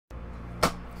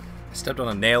I stepped on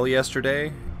a nail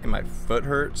yesterday and my foot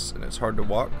hurts and it's hard to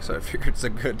walk, so I figured it's a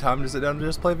good time to sit down and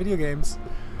just play video games.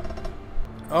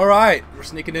 Alright, we're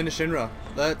sneaking into Shinra.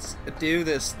 Let's do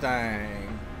this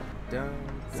thing. Dun, dun.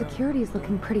 Security's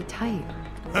looking pretty tight.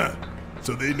 Huh.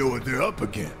 So they know what they're up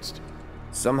against.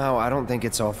 Somehow I don't think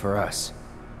it's all for us.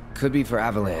 Could be for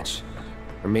Avalanche.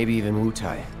 Or maybe even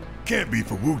Wutai. Can't be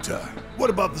for Wutai. What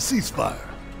about the ceasefire?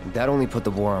 That only put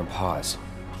the war on pause.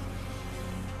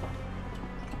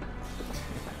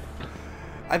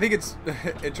 I think it's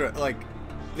like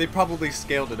they probably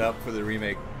scaled it up for the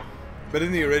remake, but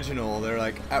in the original they're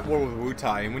like at war with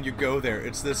Wutai, and when you go there,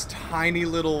 it's this tiny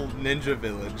little ninja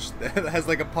village that has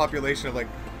like a population of like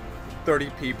 30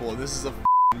 people, and this is a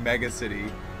mega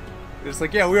city. It's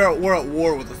like, yeah, we're at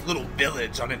war with this little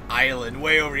village on an island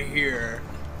way over here.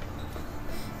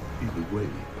 Either way,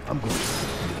 I'm going to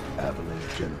the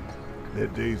Avalanche General. Their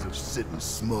days of sitting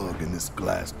smug in this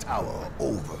glass tower are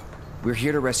over. We're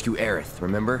here to rescue Aerith,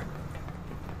 remember?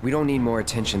 We don't need more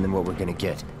attention than what we're gonna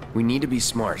get. We need to be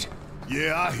smart.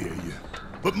 Yeah, I hear you.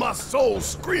 But my soul's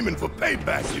screaming for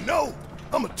payback, you know?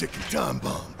 I'm a ticking time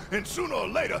bomb, and sooner or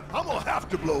later, I'm gonna have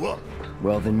to blow up.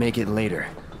 Well, then make it later.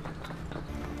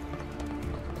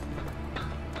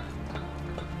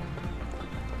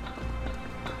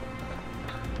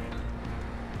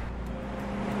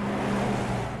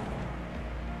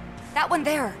 That one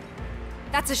there.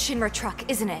 That's a Shinra truck,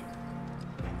 isn't it?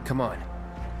 Come on.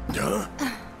 Huh?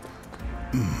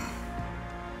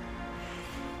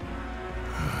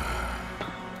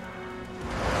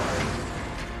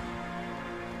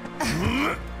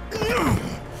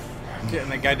 Yeah,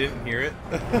 and that guy didn't hear it.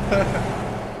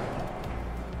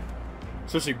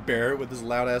 Especially Barrett with his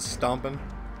loud ass stomping.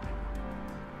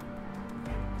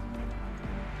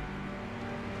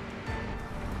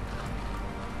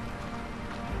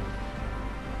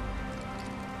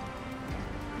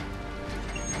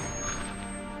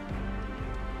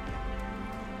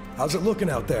 How's it looking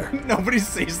out there? Nobody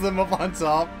sees them up on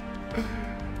top.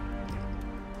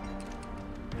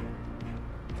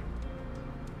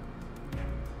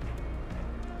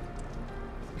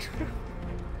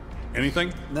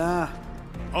 Anything? Nah.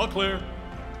 All clear.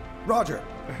 Roger.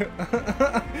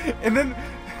 And then...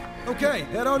 Okay,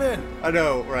 head on in. I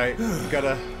know, right? You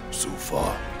gotta... So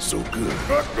far, so good.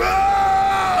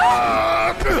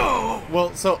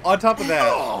 Well, so on top of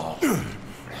that...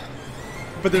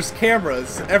 But there's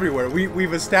cameras everywhere.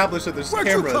 We've established that there's Where'd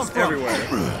you cameras come from? everywhere.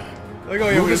 Like, oh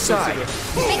yeah, we just see the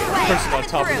person on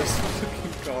top of this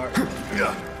fucking car.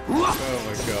 Oh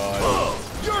my god.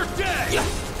 You're dead!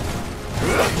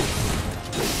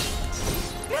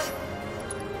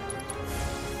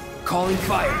 Calling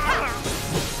fire.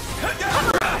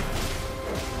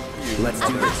 Let's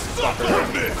do this.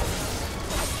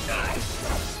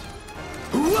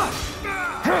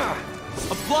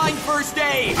 Applying first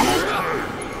aid!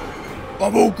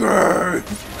 I'm okay!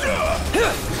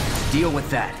 Deal with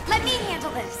that. Let me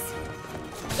handle this.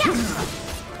 Yeah.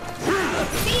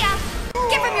 See ya.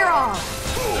 Give him your all.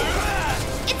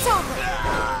 It's over.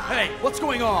 Hey, what's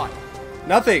going on?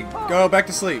 Nothing. Go back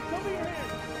to sleep.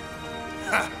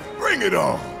 Bring it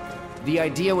on! The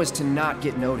idea was to not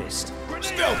get noticed.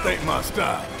 Stealth ain't my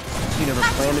style. You never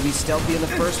planned to be stealthy in the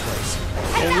first place.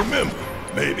 And remember,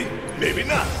 maybe, maybe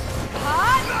not.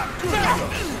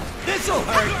 This'll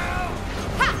hurt!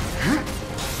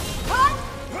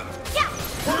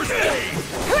 First aid!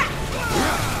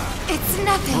 It's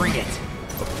nothing. Bring it.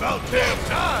 About damn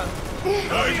time!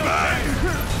 Bang, bang!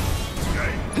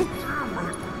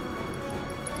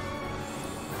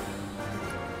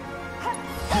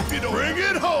 If you don't bring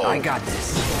it home! I got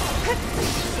this.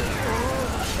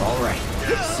 All right.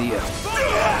 See ya.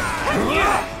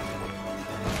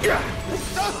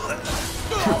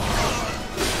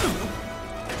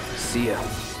 See ya.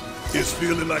 It's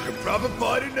feeling like a proper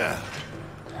party now.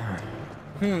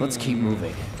 Let's keep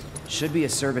moving. Should be a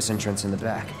service entrance in the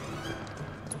back.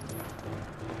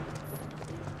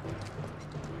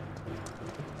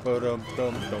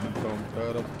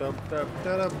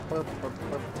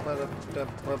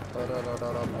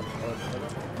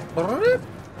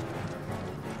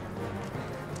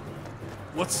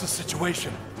 What's the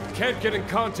situation? Can't get in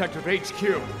contact with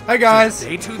HQ. Hi guys, Did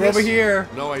they do we're over this? here.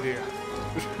 No idea.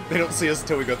 They don't see us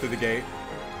until we go through the gate.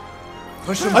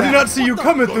 Push him I did back. not see you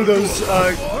coming through those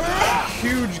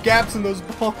huge gaps in those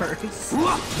bars.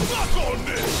 Suck on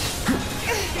this!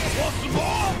 Want some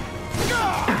more?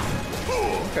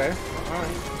 Okay,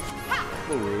 alright. A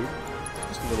little rude.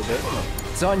 Just a little bit.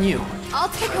 It's on you. I'll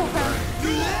take over.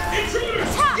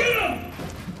 Intruders! Get him!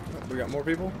 We got more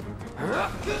people?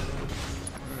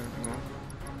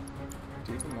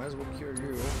 people. Might as well cure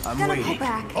you. I'm Gotta waiting. go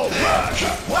back. All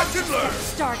right, watch and learn.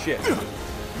 Start. Shit.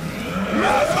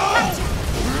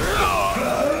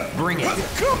 Bring it.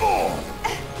 Come on,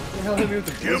 What the hell hit me with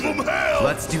the give them hell.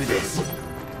 Let's do this.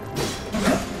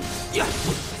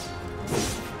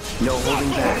 No holding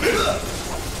back.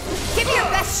 Give me your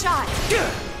best shot.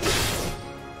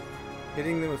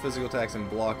 Hitting them with physical attacks and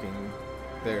blocking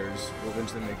theirs will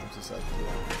eventually make them susceptible.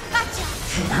 Gotcha.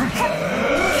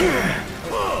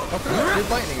 Okay, good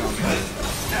lightning on me.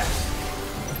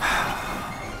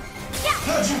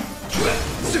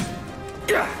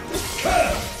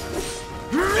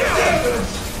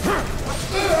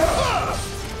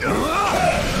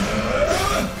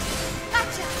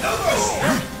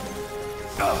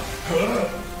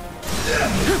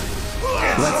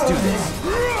 Let's do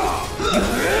this.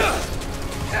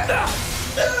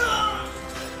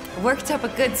 Worked up a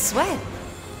good sweat.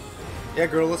 Yeah,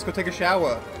 girl, let's go take a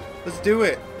shower. Let's do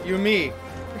it. You and me.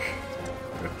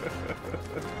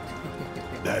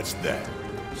 That's that.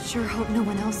 Sure hope no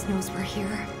one else knows we're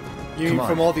here. You Come mean on.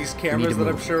 from all these We cameras need to that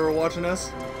I'm move. sure are watching us?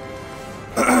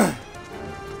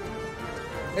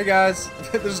 Hey guys,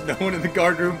 there's no one in the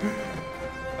guard room.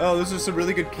 Oh, those are some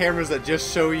really good cameras that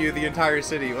just show you the entire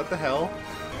city. What the hell?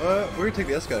 We're gonna take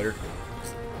the escalator.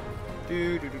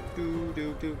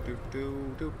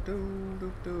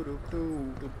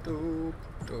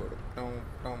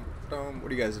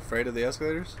 What are you guys, afraid of the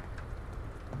escalators?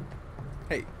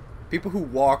 Hey, people who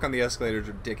walk on the escalators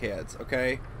are dickheads,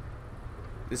 okay?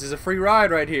 This is a free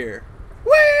ride right here.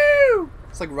 Woo!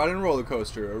 It's like riding a roller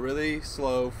coaster, a really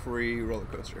slow, free roller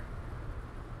coaster.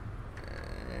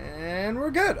 And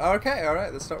we're good. Okay,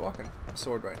 alright, let's start walking.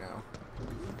 Sword right now.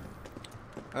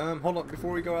 Hold on,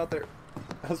 before we go out there,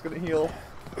 I was gonna heal.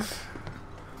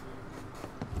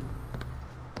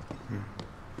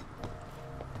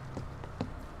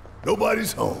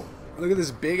 Nobody's home. Look at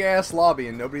this big ass lobby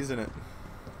and nobody's in it.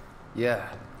 Yeah.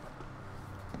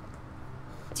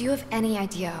 Do you have any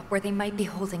idea where they might be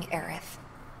holding Aerith?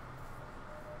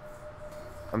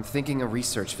 I'm thinking a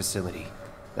research facility.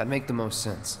 That'd make the most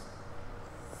sense.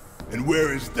 And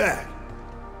where is that?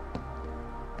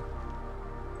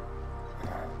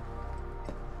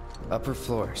 Upper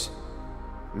floors.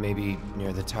 Maybe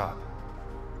near the top.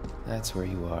 That's where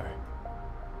you are.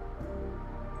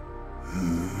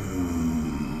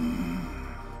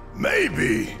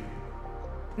 Maybe.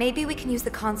 Maybe we can use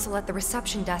the console at the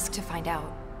reception desk to find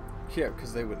out. Yeah,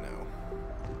 because they would know.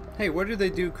 Hey, where do they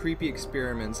do creepy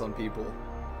experiments on people?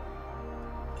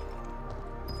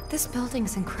 This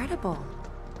building's incredible.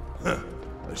 Huh.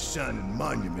 A shining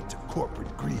monument to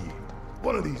corporate greed.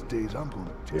 One of these days, I'm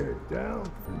gonna tear it down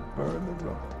and burn the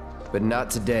rubble. But not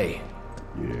today.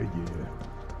 Yeah.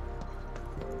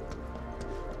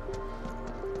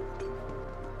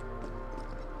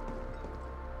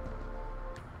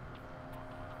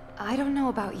 I don't know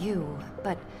about you,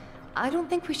 but I don't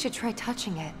think we should try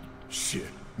touching it. Shit,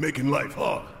 making life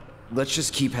hard. Let's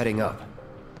just keep heading up.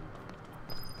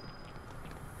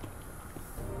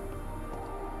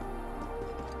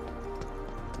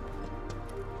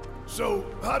 So,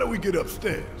 how do we get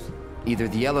upstairs? Either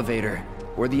the elevator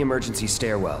or the emergency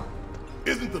stairwell.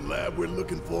 Isn't the lab we're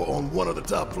looking for on one of the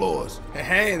top floors?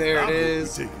 Hey, there I it vote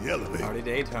is. We take the elevator. Howdy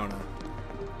Daytona.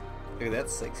 Look at that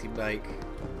sexy bike.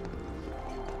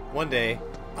 One day,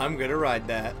 I'm gonna ride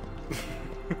that.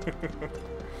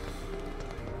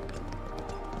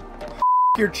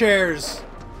 Your chairs.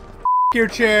 Your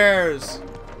chairs.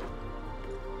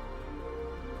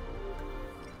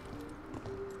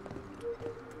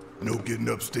 No getting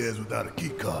upstairs without a key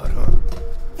card, huh?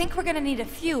 Think we're gonna need a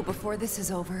few before this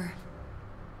is over.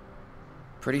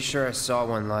 Pretty sure I saw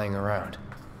one lying around.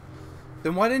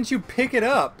 Then why didn't you pick it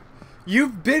up?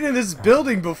 You've been in this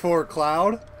building before,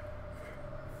 Cloud.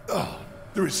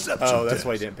 The reception Oh, that's desk.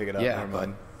 why you didn't pick it up. Yeah, Never but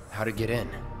mind. how to get in?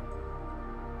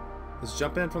 Let's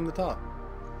jump in from the top.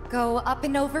 Go up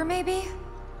and over, maybe?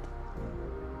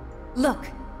 Look.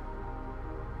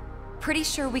 Pretty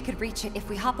sure we could reach it if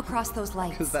we hop across those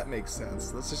lights. Because that makes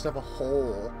sense. Let's just have a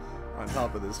hole on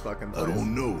top of this fucking I place.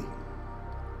 don't know.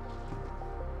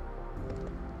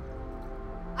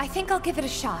 I think I'll give it a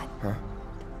shot.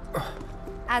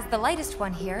 As the lightest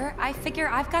one here, I figure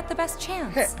I've got the best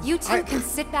chance. Hey, You two I- can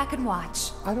sit back and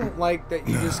watch. I don't like that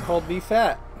you just called me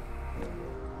fat.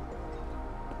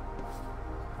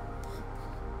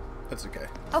 That's okay.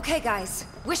 Okay, guys.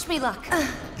 Wish me luck.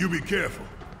 You be careful.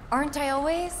 Aren't I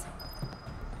always?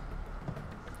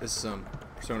 This is some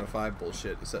Persona 5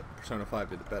 bullshit, except Persona 5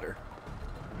 did it better.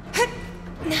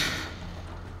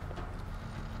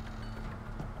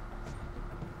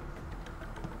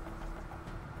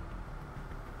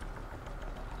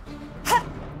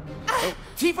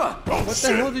 Tifa! Oh, What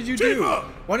the hell did you do?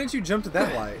 Why didn't you jump to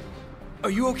that light? Are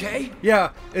you okay?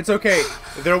 Yeah, it's okay.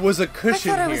 There was a I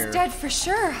cushion thought I was here. dead for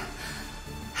sure.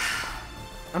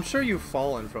 I'm sure you've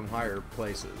fallen from higher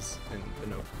places. And you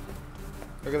know,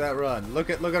 look at that run. Look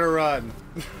at her run.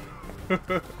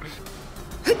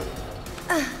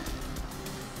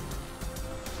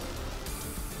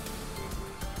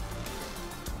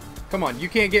 Come on, you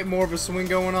can't get more of a swing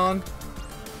going on?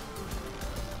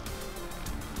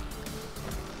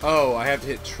 Oh, I have to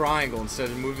hit triangle instead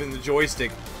of moving the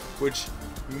joystick, which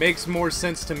makes more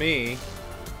sense to me.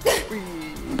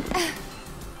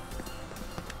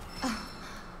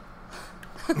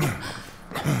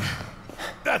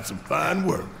 That's some fine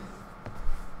work.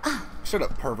 Shut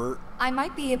up, pervert. I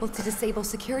might be able to disable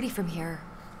security from here.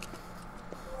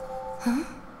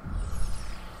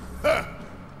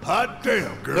 Hot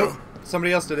damn, girl. Nope,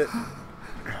 somebody else did it.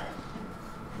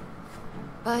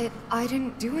 But I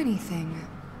didn't do anything.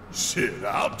 Shit,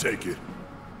 I'll take it.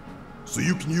 So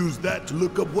you can use that to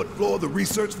look up what floor the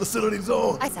research facility's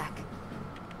on? Isaac.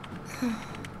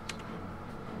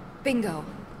 Bingo.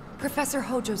 Professor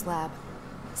Hojo's lab.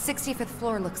 65th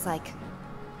floor looks like.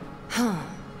 Huh.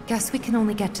 Guess we can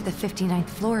only get to the 59th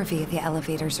floor via the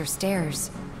elevators or stairs.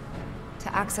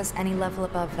 To access any level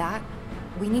above that,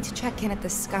 we need to check in at the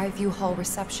Skyview Hall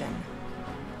reception.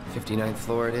 59th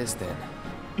floor it is then.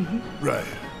 Right.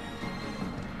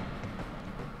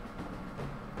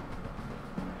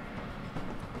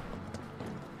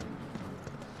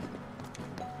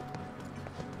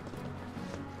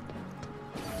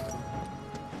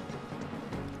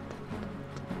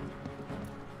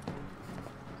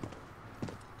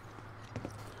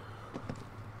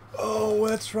 Oh,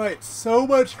 that's right. So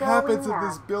much happens in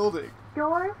this building.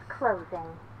 Doors closing.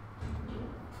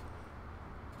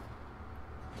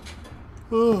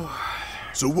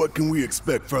 So what can we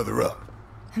expect further up?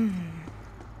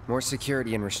 More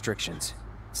security and restrictions.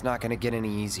 It's not gonna get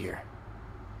any easier.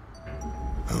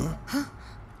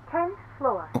 10th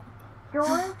floor.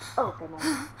 Doors opening.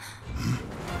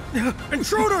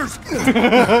 Intruders!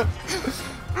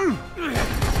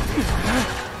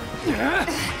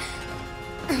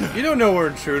 You don't know we're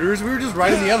intruders. We were just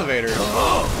right in the elevator.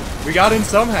 We got in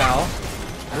somehow.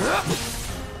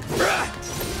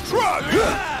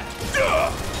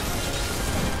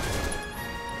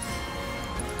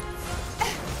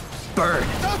 Burn!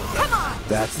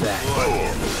 That's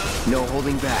that. No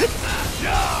holding back.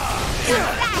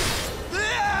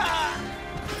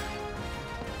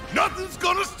 Nothing's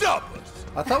gonna stop us.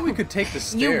 I thought we could take the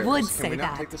stairs. would Can say we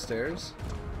not that. take the stairs?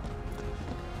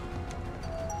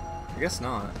 I guess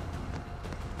not.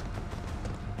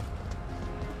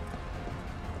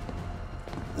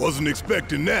 Wasn't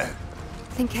expecting that.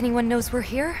 Think anyone knows we're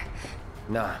here?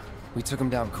 Nah, we took him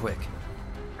down quick.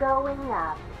 Going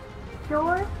up.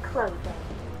 Doors closing.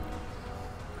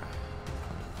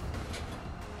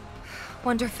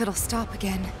 Wonder if it'll stop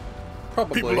again.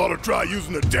 Probably. People ought to try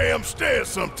using the damn stairs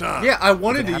sometime. Yeah, I If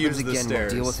wanted it to use happens the again,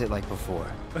 stairs. we'll deal with it like before.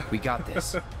 We got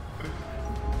this. Well,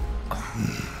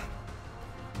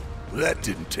 that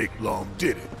didn't take long,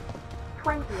 did it?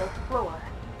 20th floor.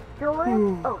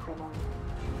 Doors opening.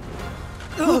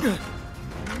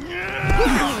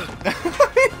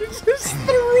 Just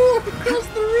the room across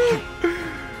the room.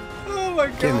 Oh my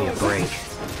god. Give me a break.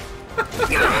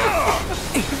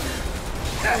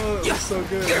 Oh, that's so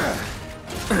good. You know,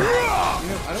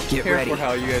 I don't Get care ready. for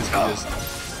how you guys can just.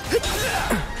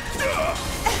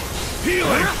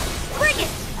 Healing! Bring it!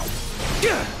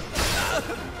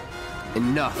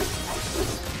 Enough.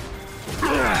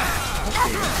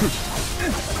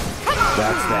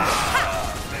 That's that.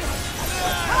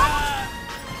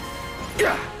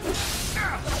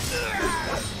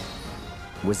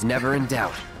 Was never in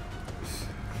doubt.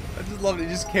 I just loved it. He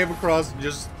just came across and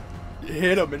just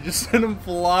hit him and just sent him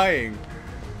flying.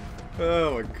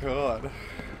 Oh my god.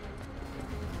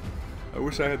 I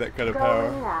wish I had that kind of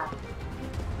Going power. up.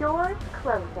 Doors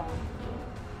closing.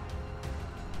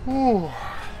 Ooh.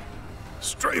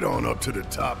 Straight on up to the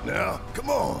top now. Come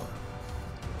on.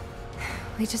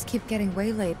 We just keep getting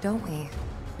waylaid, don't we?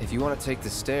 If you want to take the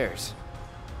stairs,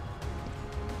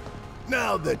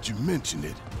 Now that you mention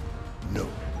it, no.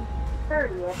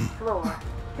 30th floor.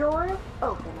 Doors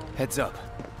opening. heads up.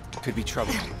 Could be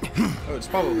trouble. Oh, it's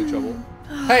probably trouble.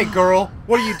 Hey, girl,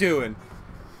 what are you doing?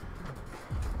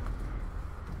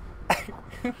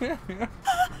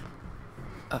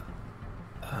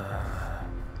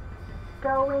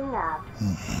 Going up.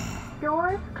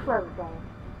 Doors closing.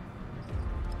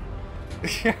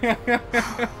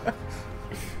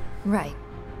 Right.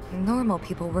 Normal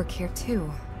people work here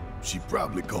too. She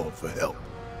probably called for help.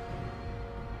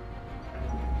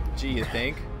 Gee, you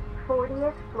think?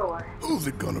 40th floor. Who's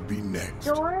it gonna be next?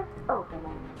 Doors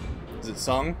opening. Is it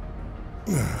Sung?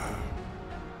 It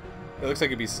looks like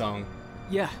it'd be Sung.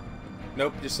 Yeah.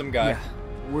 Nope, just some guy. Yeah.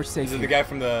 We're safe Is it here. the guy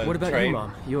from the What about train? you,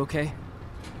 Mom? You okay?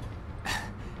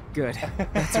 Good.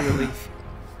 That's a relief.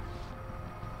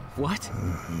 What?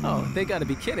 Oh, they gotta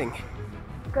be kidding.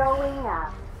 Going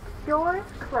up. Doors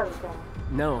closing.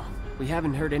 No, we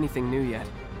haven't heard anything new yet.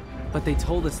 But they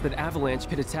told us that Avalanche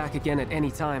could attack again at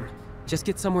any time. Just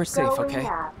get somewhere safe, Going okay?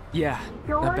 up. Yeah,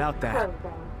 Doors about that.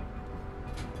 closing.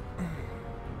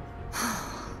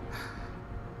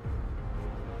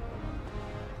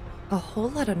 A whole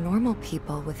lot of normal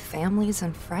people with families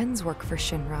and friends work for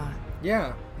Shinra.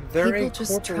 Yeah, they're People a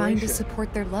just trying to corporation.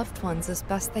 support their loved ones as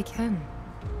best they can.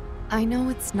 I know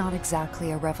it's not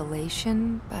exactly a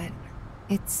revelation, but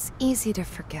it's easy to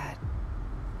forget.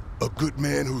 A good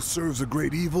man who serves a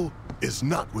great evil is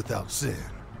not without sin.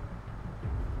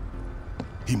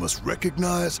 He must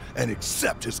recognize and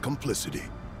accept his complicity.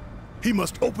 He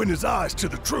must open his eyes to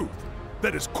the truth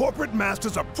that his corporate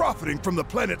masters are profiting from the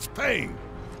planet's pain.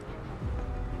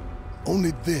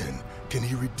 Only then can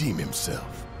he redeem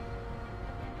himself.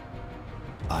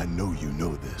 I know you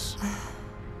know this.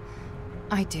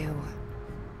 I do.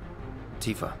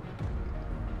 Tifa,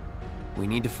 we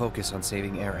need to focus on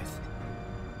saving Aerith.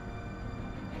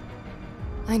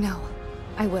 I know.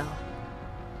 I will.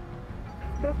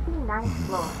 59th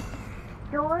floor.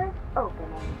 Doors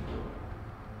opening.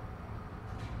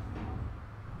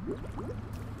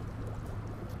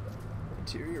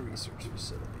 Interior Research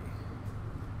Facility.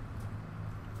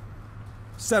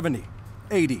 70,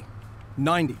 80,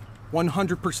 90,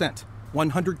 100%,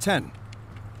 110.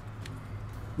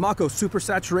 Mako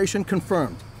supersaturation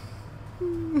confirmed.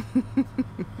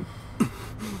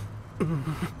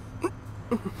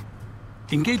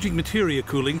 Engaging materia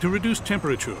cooling to reduce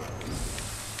temperature.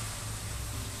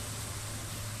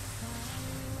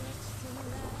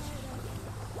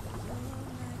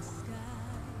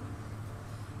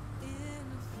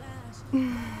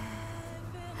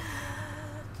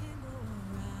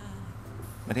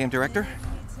 Madame Director,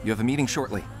 you have a meeting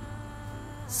shortly.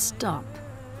 Stop.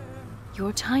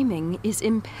 Your timing is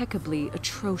impeccably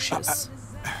atrocious.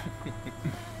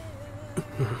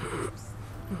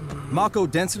 Mako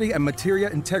density and materia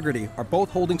integrity are both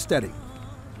holding steady.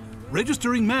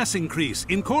 Registering mass increase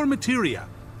in core materia.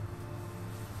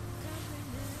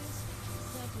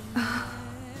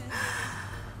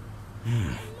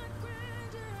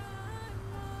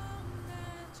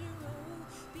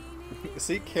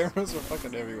 See, cameras are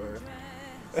fucking everywhere.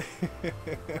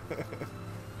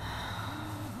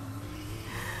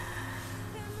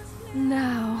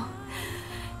 Now,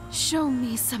 show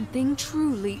me something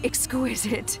truly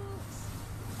exquisite.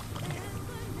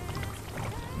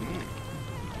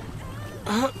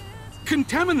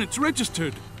 Contaminants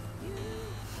registered.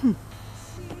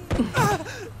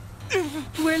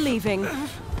 We're leaving.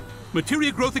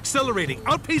 Materia growth accelerating,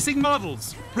 outpacing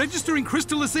models. Registering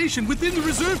crystallization within the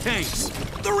reserve tanks.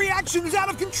 The reaction is out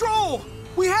of control!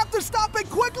 We have to stop it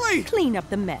quickly! Clean up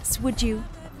the mess, would you?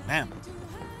 Ma'am.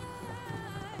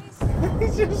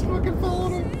 He's just fucking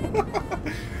following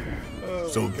him.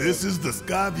 So this is the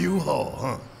Skyview Hall,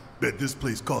 huh? Bet this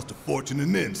place cost a fortune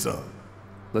and then some.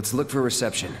 Let's look for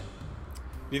reception.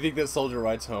 Do you think that soldier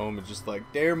writes home and just like,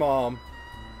 "Dear Mom,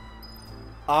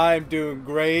 I'm doing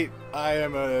great. I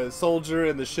am a soldier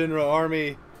in the Shinra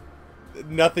army.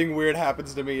 Nothing weird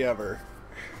happens to me ever.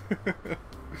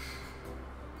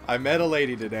 I met a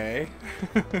lady today.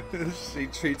 She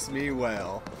treats me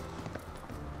well."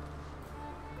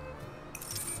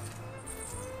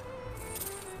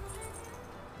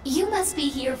 You must be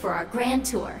here for our grand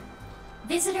tour.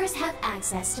 Visitors have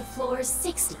access to floors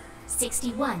 60,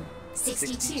 61,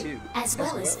 62, as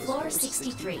well as floor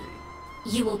 63.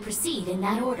 You will proceed in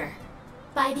that order.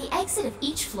 By the exit of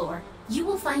each floor, you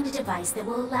will find a device that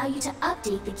will allow you to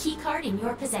update the keycard in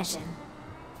your possession,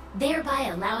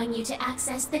 thereby allowing you to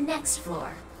access the next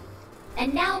floor.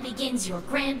 And now begins your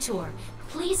grand tour.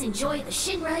 Please enjoy the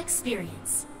Shinra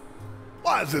experience.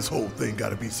 Why's this whole thing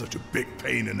gotta be such a big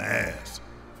pain in the ass?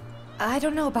 I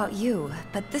don't know about you,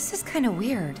 but this is kind of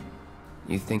weird.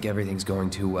 You think everything's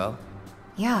going too well?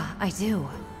 Yeah, I do.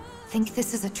 Think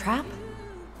this is a trap?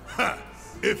 Ha!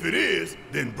 If it is,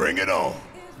 then bring it on.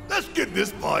 Let's get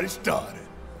this party started.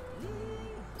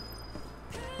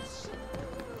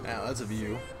 Now that's a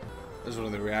view. There's one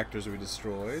of the reactors we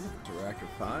destroyed. Reactor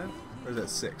 5? Or is that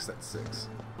 6? That's 6.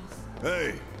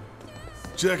 Hey,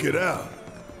 check it out.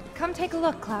 Come take a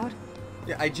look, Cloud.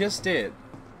 Yeah, I just did.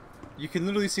 You can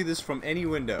literally see this from any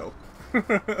window.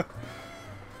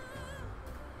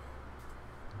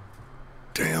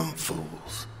 Damn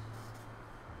fools.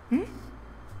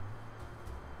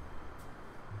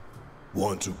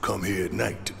 Ones who come here at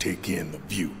night to take in the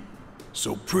view.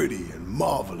 So pretty and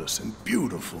marvelous and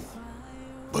beautiful.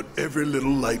 But every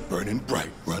little light burning bright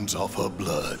runs off her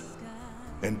blood.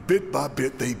 And bit by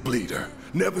bit they bleed her,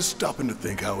 never stopping to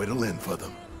think how it'll end for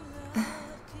them.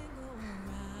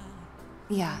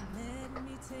 Yeah.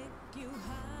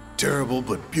 Terrible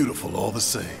but beautiful all the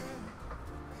same.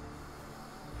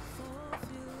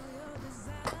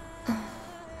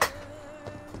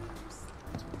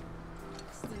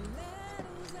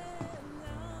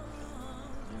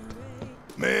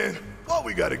 Man, why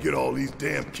we gotta get all these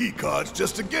damn key cards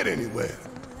just to get anywhere?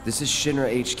 This is Shinra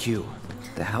HQ.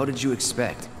 The hell did you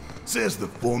expect? Says the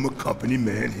former company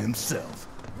man himself.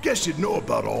 Guess you'd know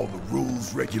about all the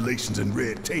rules, regulations, and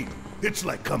red tape. It's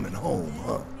like coming home,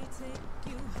 huh?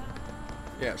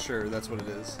 Yeah, sure, that's what it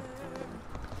is.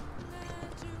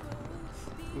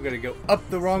 We gotta go up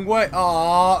the wrong way.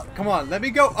 Aw, come on, let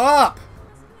me go up!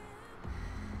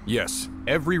 Yes,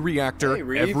 every reactor, Hey,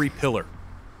 Reeve. every pillar.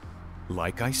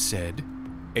 Like I said,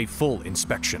 a full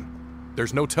inspection.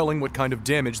 There's no telling what kind of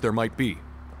damage there might be.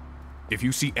 If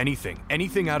you see anything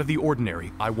out of the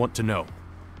ordinary, I want to know.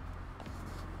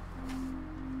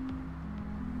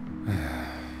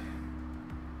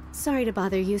 Sorry to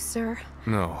bother you, sir.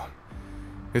 No,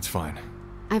 it's fine.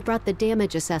 I've brought the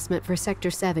damage assessment for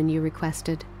Sector 7 you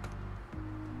requested.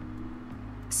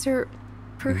 Sir,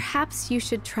 perhaps you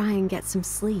should try and get some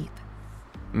sleep.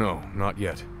 No, not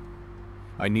yet.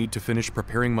 I need to finish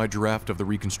preparing my draft of the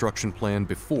reconstruction plan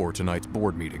before tonight's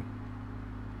board meeting.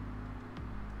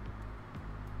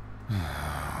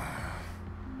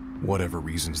 Whatever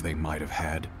reasons they might have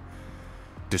had,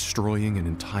 destroying an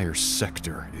entire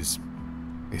sector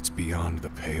it's beyond the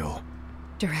pale.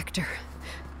 Director,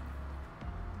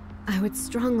 I would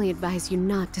strongly advise you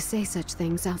not to say such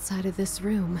things outside of this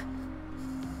room.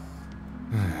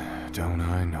 Don't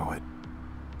I know it?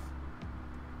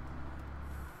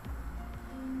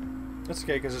 That's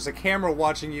okay, because there's a camera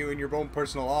watching you in your own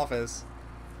personal office.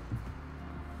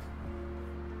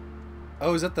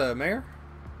 Oh, is that the mayor?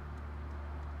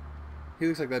 He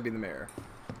looks like that'd be the mayor.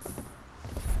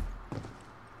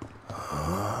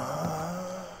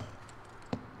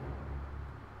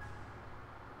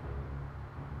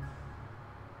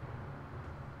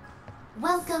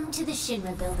 Welcome to the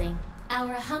Shinra building,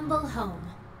 our humble home.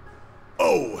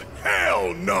 Oh,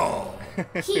 hell no!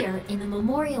 Here, in the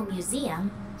Memorial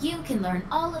Museum, you can learn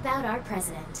all about our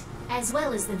president, as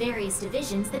well as the various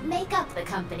divisions that make up the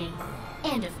company.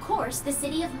 And of course, the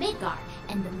city of Midgar,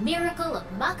 and the miracle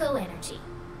of Mako energy.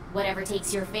 Whatever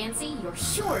takes your fancy, you're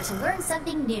sure to learn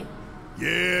something new.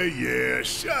 Yeah,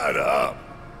 shut up!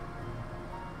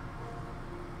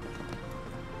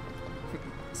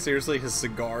 Seriously, his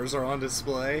cigars are on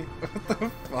display? What the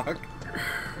fuck?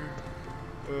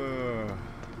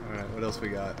 Alright, what else we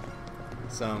got?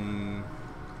 Some...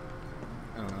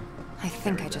 I don't know. I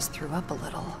think I just threw up a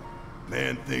little.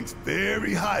 Man thinks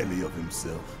very highly of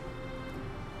himself.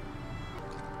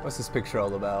 What's this picture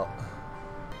all about?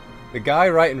 The guy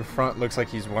right in front looks like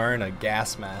he's wearing a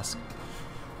gas mask.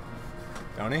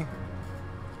 Don't he?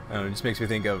 I don't know, it just makes me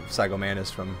think of Psycho Mantis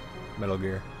from Metal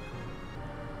Gear.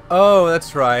 Oh,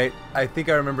 that's right. I think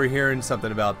I remember hearing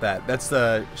something about that. That's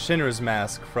the Shinra's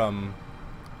mask from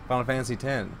Final Fantasy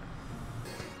X.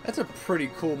 That's a pretty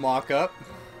cool mock-up.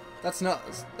 That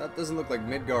doesn't look like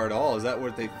Midgar at all. Is that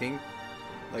what they think?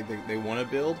 Like they want to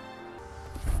build?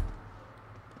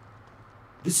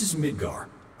 This is Midgar,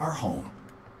 our home,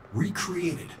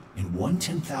 recreated in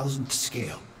 1/10,000th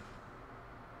scale.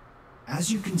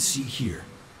 As you can see here,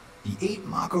 the 8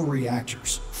 Mako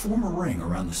reactors form a ring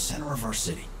around the center of our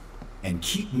city and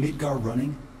keep Midgar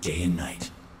running day and night.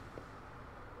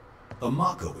 The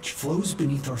Mako which flows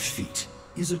beneath our feet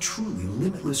is a truly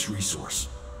limitless resource.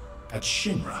 At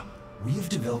Shinra, we have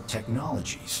developed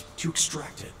technologies to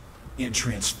extract it and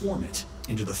transform it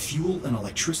into the fuel and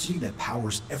electricity that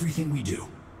powers everything we do.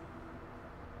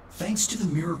 Thanks to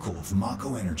the miracle of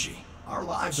Mako energy, our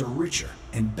lives are richer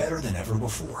and better than ever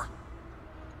before.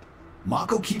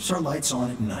 Mako keeps our lights on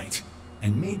at night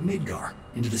and made Midgar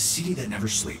into the city that never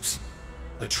sleeps.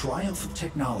 A triumph of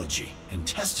technology and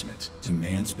testament to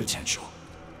man's potential.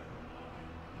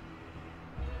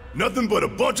 Nothing but a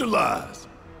bunch of lies.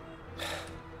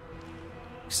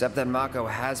 Except that Mako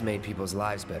has made people's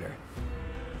lives better.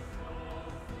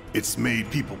 It's made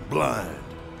people blind.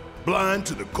 Blind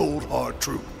to the cold, hard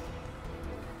truth.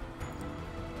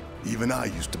 Even I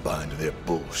used to buy into their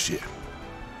bullshit.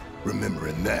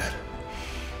 Remembering that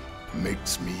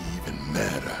makes me even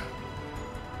madder.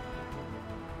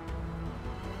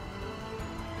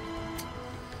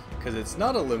 Because it's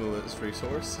not a limitless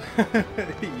resource.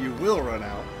 You will run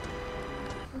out.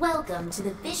 Welcome to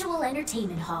the Visual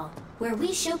Entertainment Hall, where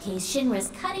we showcase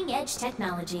Shinra's cutting-edge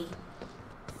technology.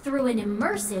 Through an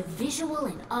immersive visual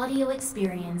and audio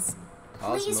experience,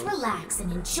 please relax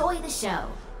and enjoy the show.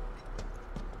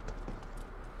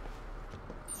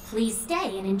 Please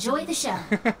stay and enjoy the show.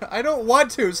 I don't want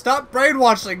to. Stop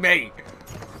brainwashing me.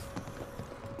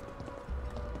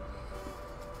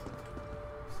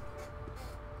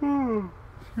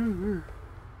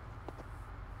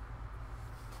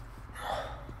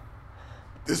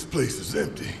 This place is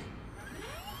empty.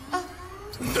 What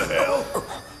the hell?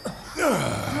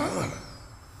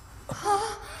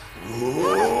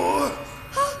 Whoa.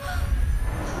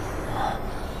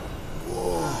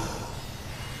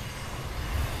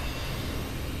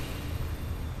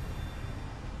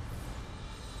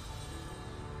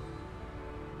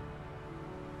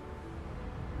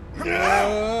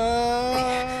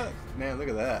 Whoa. Man, look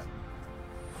at that.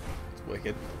 It's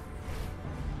wicked.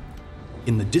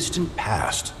 In the distant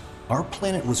past, our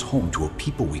planet was home to a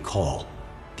people we call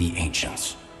the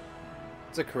Ancients.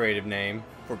 It's a creative name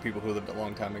for people who lived a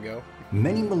long time ago.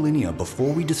 Many millennia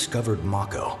before we discovered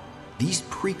Mako, these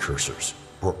precursors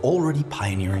were already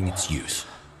pioneering its use.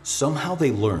 Somehow they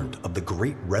learned of the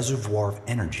great reservoir of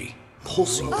energy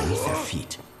pulsing beneath their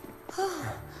feet.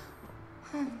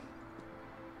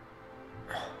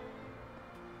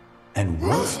 And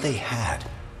once they had,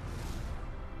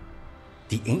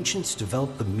 the Ancients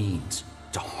developed the means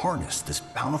to harness this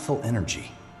bountiful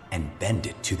energy and bend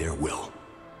it to their will.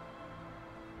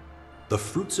 The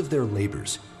fruits of their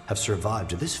labors have survived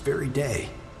to this very day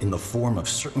in the form of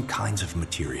certain kinds of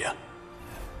materia.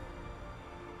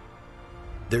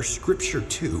 Their scripture,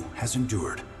 too, has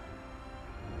endured.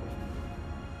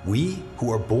 We who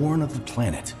are born of the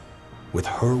planet, with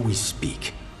her we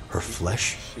speak, her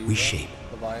flesh we shape.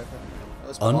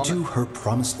 Unto her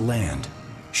promised land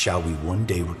shall we one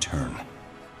day return.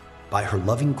 By her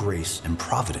loving grace and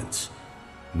providence,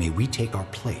 may we take our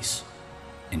place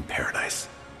in paradise.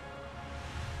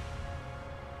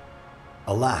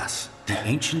 Alas, the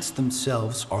Ancients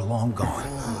themselves are long gone.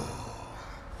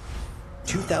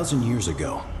 2,000 years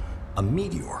ago, a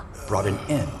meteor brought an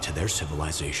end to their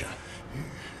civilization.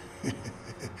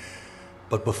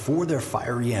 But before their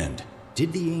fiery end,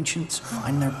 did the Ancients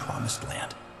find their promised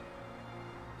land?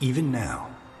 Even now,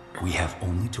 we have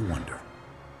only to wonder.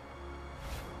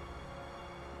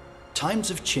 Times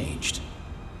have changed,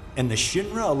 and the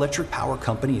Shinra Electric Power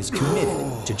Company is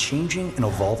committed to changing and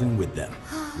evolving with them.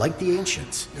 Like the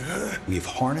Ancients, we have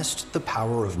harnessed the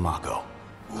power of Mako.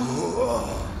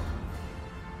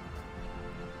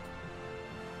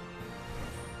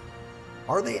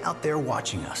 Are they out there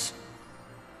watching us,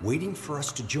 waiting for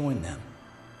us to join them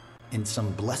in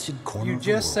some blessed corner You of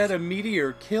the world? just said a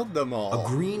meteor killed them all. A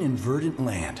green and verdant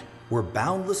land where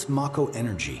boundless Mako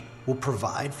energy will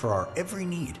provide for our every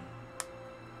need.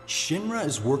 Shinra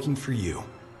is working for you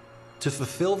to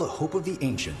fulfill the hope of the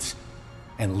Ancients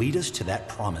and lead us to that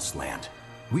promised land.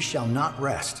 We shall not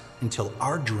rest until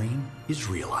our dream is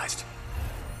realized.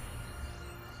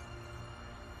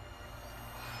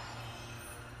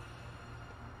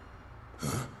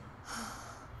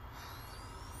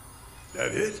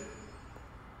 That it?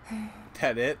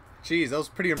 That it? Jeez, that was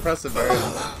pretty impressive, Barry.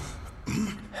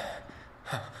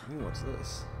 Ooh, what's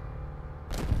this?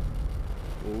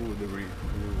 Ooh, the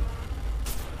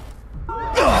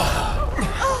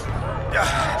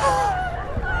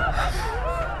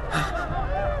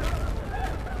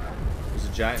There's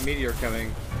a giant meteor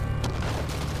coming.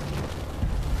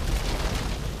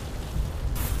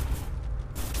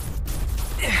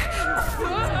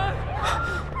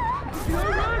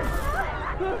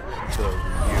 The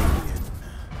reunion.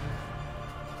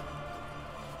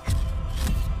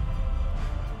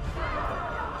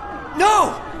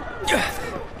 No!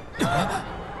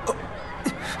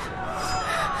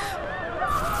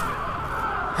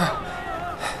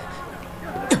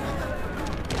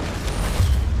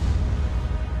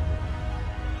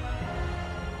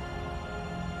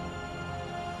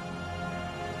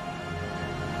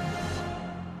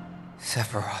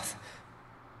 Sephiroth.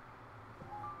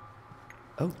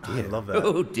 Oh dear. I love that.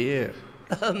 Oh dear.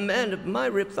 A man of my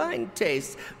refined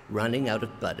taste running out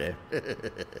of butter.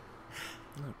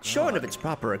 Short of its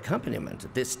proper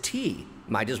accompaniment, this tea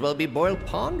might as well be boiled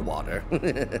pond water.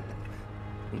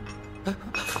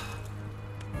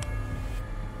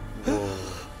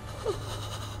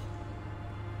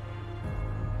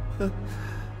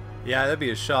 Yeah, that'd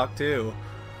be a shock too.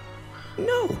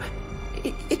 No,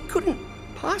 it couldn't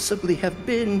possibly have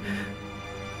been.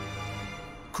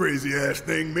 Crazy ass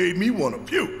thing made me want to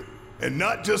puke. And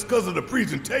not just because of the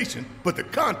presentation, but the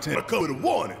content come with a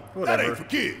warning. Whatever. That ain't for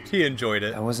kids. He enjoyed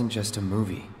it. That wasn't just a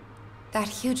movie. That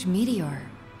huge meteor,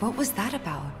 what was that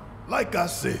about? Like I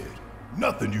said,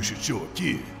 nothing you should show a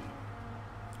kid.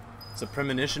 It's a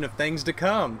premonition of things to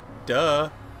come. Duh.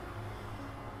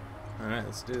 Alright,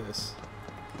 let's do this.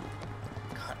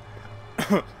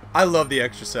 God. I love the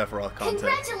extra Sephiroth content.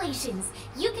 Congratulations!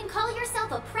 You can call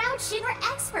yourself a proud Shinra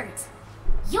expert.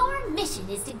 Your mission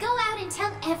is to go out and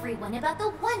tell everyone about the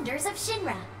wonders of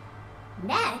Shinra.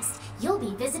 Next, you'll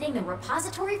be visiting the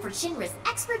repository for Shinra's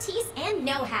expertise and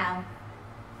know-how.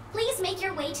 Please make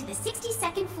your way to the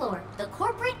 62nd floor, the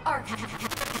corporate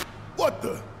archive. What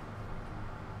the?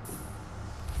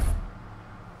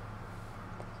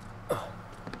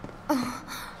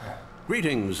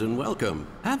 Greetings and welcome.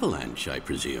 Avalanche, I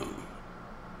presume.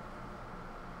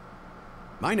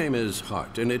 My name is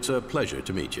Hart, and it's a pleasure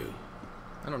to meet you.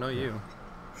 I don't know you.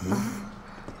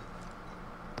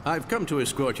 I've come to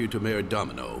escort you to Mayor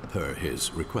Domino, per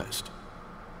his request.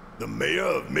 The mayor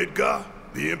of Midgar?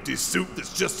 The empty suit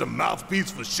that's just a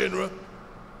mouthpiece for Shinra?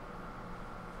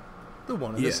 The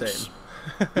one and the same.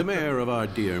 The mayor of our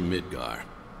dear Midgar.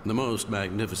 The most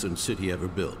magnificent city ever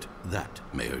built. That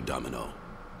Mayor Domino.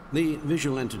 The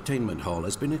visual entertainment hall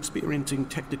has been experiencing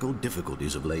technical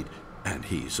difficulties of late, and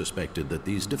he suspected that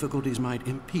these difficulties might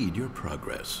impede your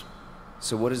progress.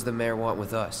 So what does the mayor want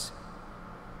with us?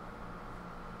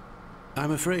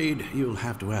 I'm afraid you'll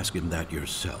have to ask him that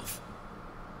yourself.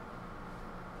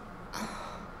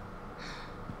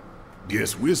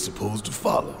 Guess we're supposed to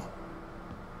follow.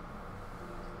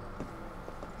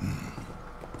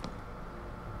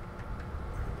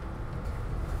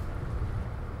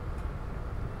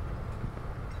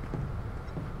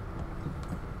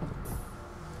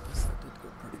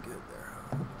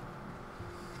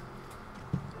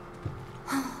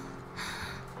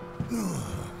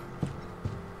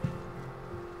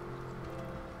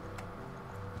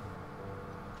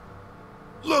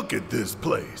 Look at this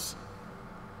place.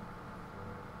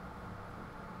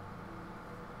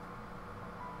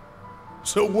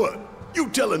 So what? You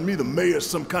telling me the mayor's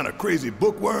some kind of crazy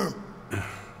bookworm?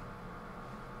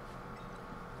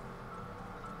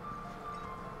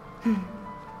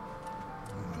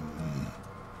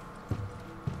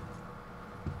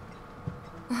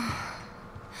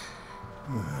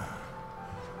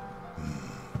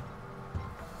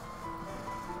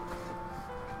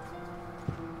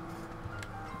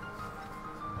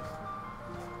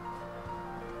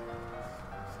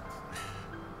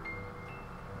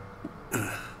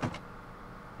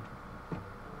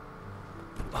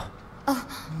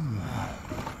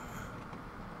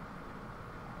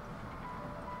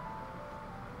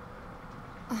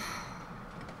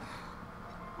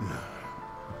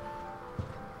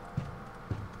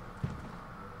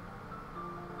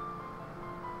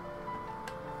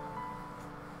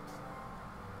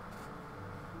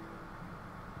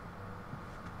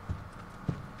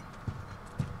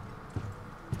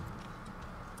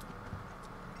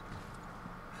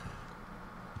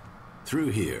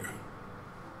 Through here.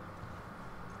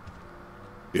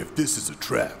 If this is a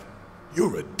trap,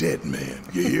 you're a dead man,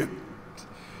 you hear?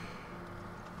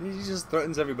 He just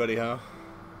threatens everybody, huh?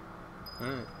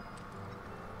 Alright.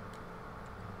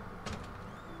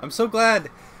 I'm so glad.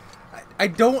 I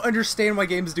don't understand why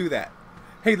games do that.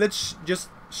 Hey, let's just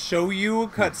show you a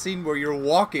cutscene where you're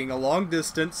walking a long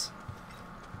distance,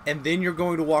 and then you're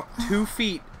going to walk 2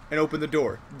 feet and open the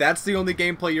door. That's the only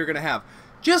gameplay you're going to have.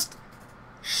 Just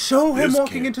show him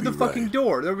walking into the fucking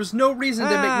door. There was no reason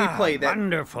to make me play that.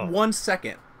 Wonderful. 1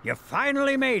 second. You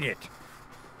finally made it.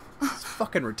 It's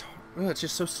fucking retarded. Oh, it's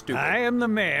just so stupid. I am the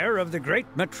mayor of the great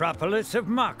metropolis of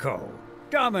Mako.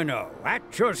 Domino,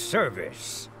 at your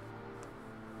service.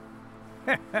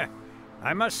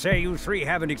 I must say you three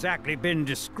haven't exactly been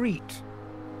discreet.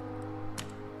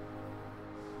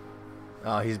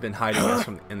 Oh, he's been hiding us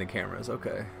from in the cameras.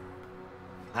 Okay.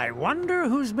 I wonder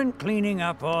who's been cleaning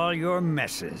up all your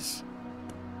messes.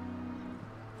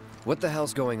 What the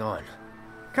hell's going on?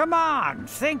 Come on,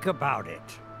 think about it.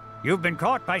 You've been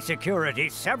caught by security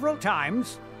several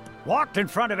times, walked in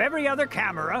front of every other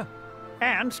camera,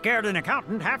 and scared an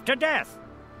accountant half to death.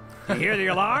 You hear the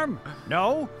alarm?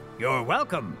 No? You're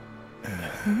welcome.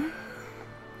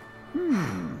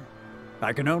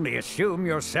 I can only assume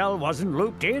your cell wasn't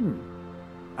looped in.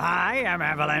 I am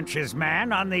Avalanche's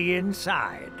man on the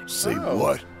inside. Say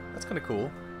what? That's kind of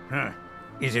cool. Huh.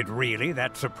 Is it really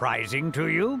that surprising to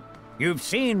you? You've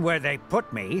seen where they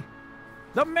put me.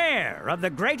 The mayor of the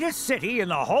greatest city in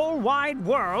the whole wide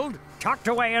world, tucked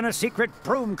away in a secret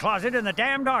broom closet in the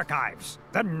damned archives.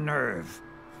 The nerve.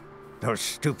 Those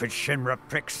stupid Shinra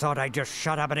pricks thought I'd just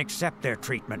shut up and accept their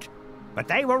treatment. But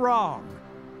they were wrong.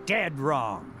 Dead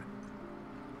wrong.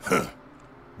 Huh.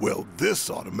 Well, this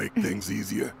ought to make things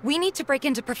easier. We need to break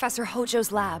into Professor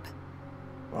Hojo's lab.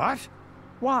 What?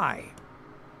 Why?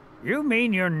 You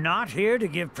mean you're not here to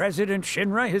give President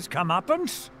Shinra his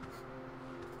comeuppance?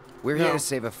 We're here to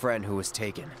save a friend who was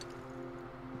taken.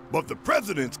 But the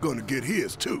president's gonna get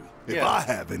his too, if I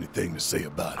have anything to say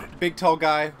about it. Big tall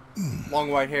guy,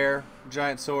 long white hair,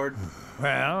 giant sword.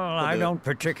 Well, I don't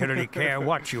particularly care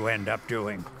what you end up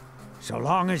doing, so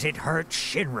long as it hurts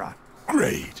Shinra.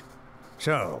 Great.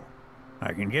 So,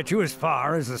 I can get you as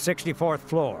far as the 64th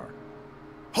floor.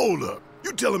 Hold up.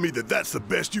 You telling me that that's the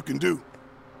best you can do?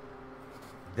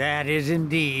 That is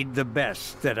indeed the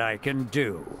best that I can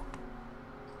do.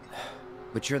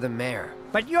 But you're the mayor.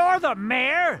 But you're the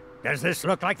mayor? Does this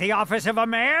look like the office of a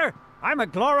mayor? I'm a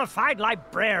glorified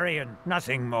librarian,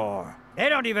 nothing more. They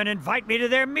don't even invite me to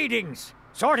their meetings.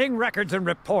 Sorting records and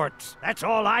reports, that's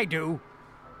all I do.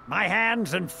 My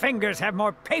hands and fingers have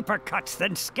more paper cuts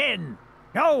than skin.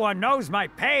 No one knows my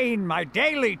pain, my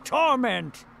daily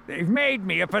torment. They've made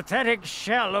me a pathetic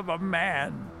shell of a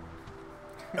man.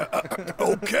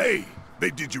 Okay, they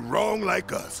did you wrong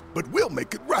like us, but we'll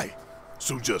make it right.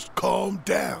 So just calm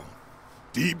down.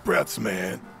 Deep breaths,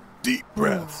 man. Deep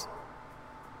breaths.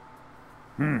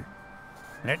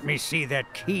 Let me see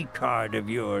that key card of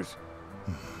yours.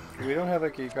 We don't have a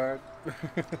key card.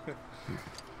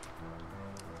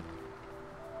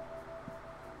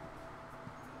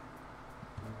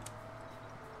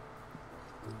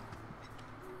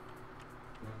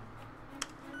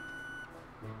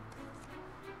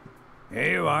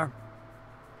 Here you are.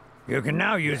 You can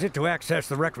now use it to access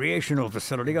the recreational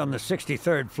facility on the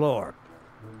 63rd floor.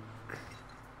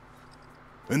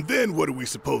 And then what are we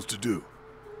supposed to do?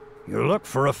 You look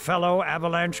for a fellow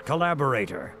Avalanche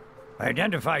collaborator.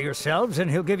 Identify yourselves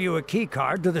and he'll give you a key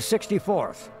card to the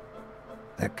 64th.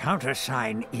 The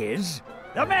countersign is...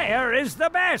 The mayor is the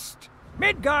best!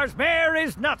 Midgar's mayor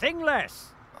is nothing less!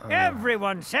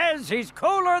 Everyone says he's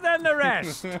cooler than the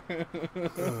rest!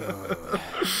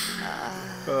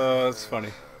 Oh, that's funny.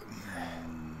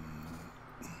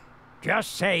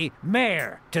 Just say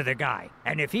mayor to the guy,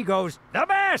 and if he goes, the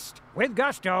best, with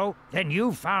gusto, then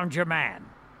you've found your man.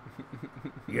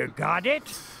 You got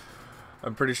it?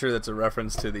 I'm pretty sure that's a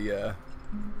reference to the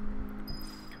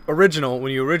original.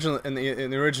 When you in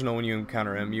the original, when you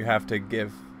encounter him, you have to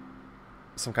give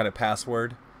some kind of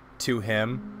password to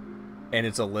him, and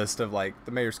it's a list of like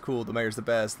the mayor's cool, the mayor's the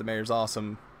best, the mayor's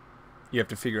awesome. You have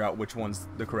to figure out which one's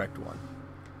the correct one.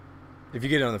 If you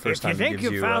get it on the first time, it gives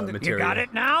you material. You got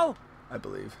it now? I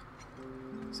believe.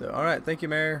 So, all right, thank you,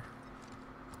 Mayor.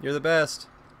 You're the best.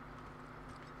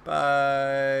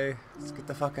 Bye. Let's get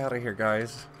the fuck out of here,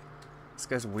 guys. This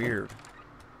guy's weird.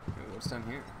 What's down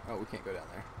here? Oh, we can't go down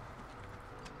there.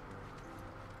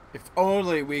 If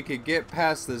only we could get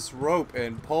past this rope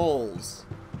and poles.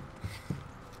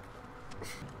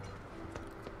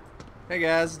 Hey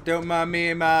guys, don't mind me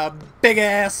and my big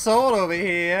ass sword over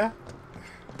here.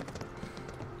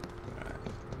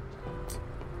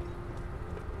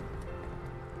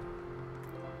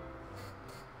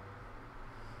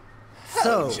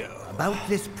 So, about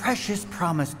this precious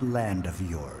promised land of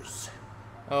yours.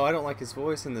 Oh, I don't like his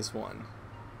voice in this one.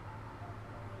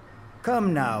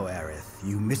 Come now, Aerith,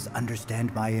 you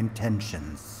misunderstand my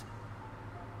intentions.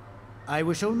 I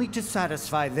wish only to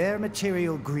satisfy their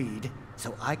material greed,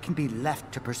 so I can be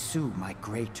left to pursue my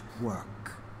great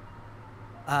work.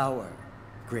 Our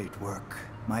great work,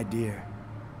 my dear.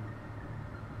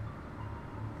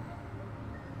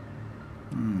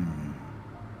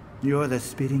 You're the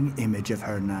spitting image of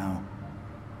her now.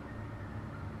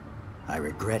 I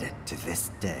regret it to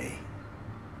this day.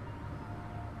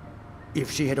 If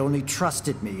she had only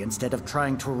trusted me instead of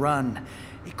trying to run,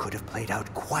 it could have played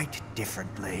out quite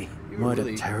differently. What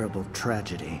a terrible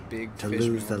tragedy to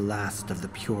lose the last of the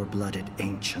pure-blooded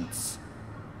ancients.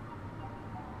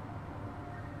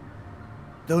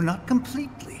 Though not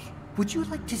completely, would you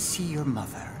like to see your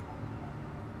mother?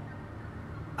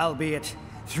 Albeit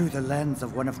through the lens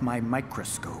of one of my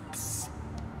microscopes.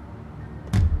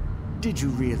 Did you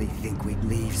really think we'd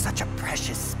leave such a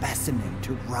precious specimen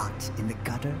to rot in the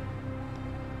gutter?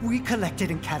 We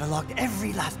collected and cataloged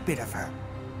every last bit of her.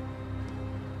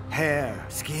 Hair,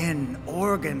 skin,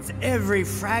 organs, every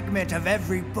fragment of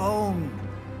every bone.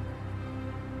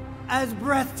 As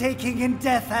breathtaking in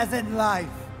death as in life.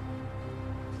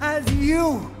 As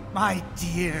you, my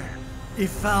dear.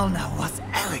 Ifalna was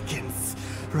elegance,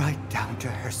 right down to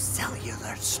her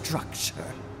cellular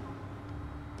structure.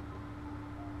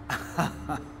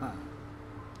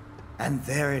 And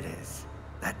there it is.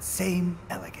 That same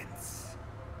elegance.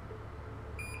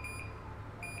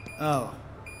 Oh,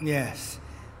 yes.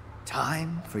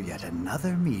 Time for yet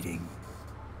another meeting.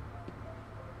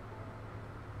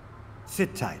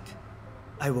 Sit tight.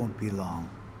 I won't be long.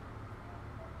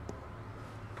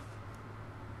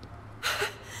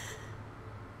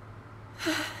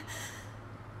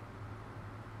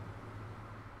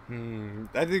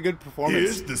 That's a good performance.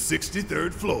 Here's the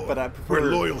 63rd floor, but I prefer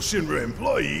where loyal Shinra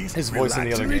employees his voice in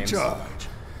the other games. Recharge.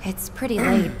 It's pretty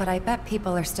late, but I bet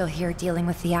people are still here dealing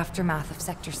with the aftermath of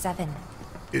Sector 7.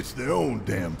 It's their own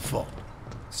damn fault.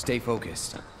 Stay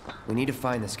focused. We need to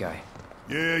find this guy.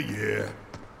 Yeah.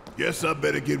 Guess I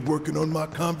better get working on my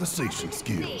conversation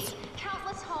skills.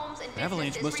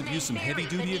 Avalanche must have used some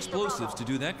heavy-duty explosives to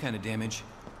do that kind of damage.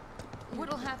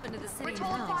 What'll happen to the city We're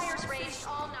told now? fires raged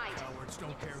all night.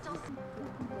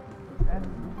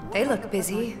 They look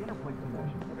busy.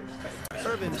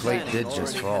 Plate did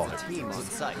just fall.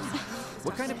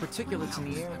 What kind of particulates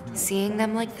in the air? Seeing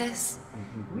them like this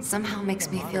somehow makes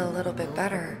me feel a little bit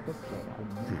better.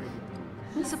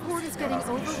 Support is getting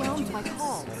overwhelmed by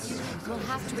calls. We'll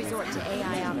have to resort to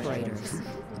AI operators.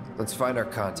 Let's find our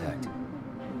contact.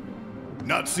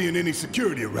 Not seeing any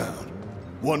security around.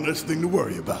 One less thing to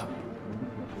worry about.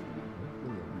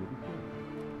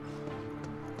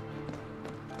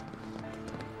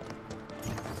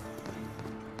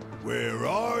 Where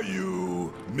are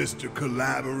you, Mr.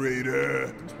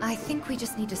 Collaborator? I think we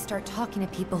just need to start talking to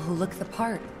people who look the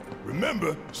part.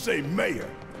 Remember, say mayor.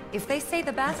 If they say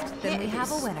the best, then we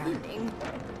have a winner.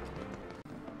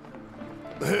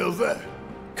 The hell's that?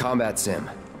 Combat sim.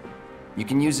 You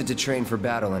can use it to train for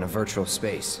battle in a virtual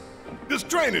space. Does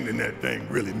training in that thing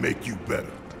really make you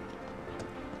better?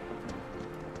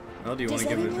 Well, do you want Does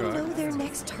to give it a anyone try? know their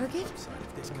next target?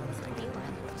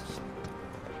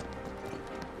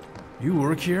 You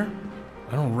work here?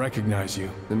 I don't recognize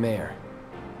you. The mayor.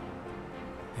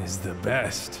 Is the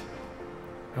best.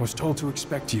 I was told to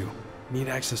expect you. Need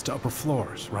access to upper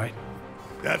floors, right?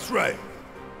 That's right.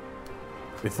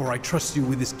 Before I trust you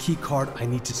with this key card, I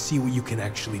need to see what you can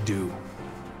actually do.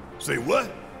 Say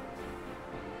what?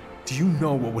 Do you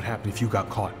know what would happen if you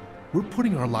got caught? We're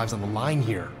putting our lives on the line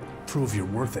here. Prove you're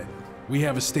worth it. We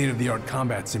have a state-of-the-art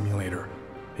combat simulator.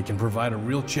 It can provide a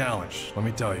real challenge, let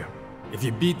me tell you. If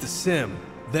you beat the sim,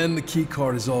 then the key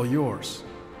card is all yours.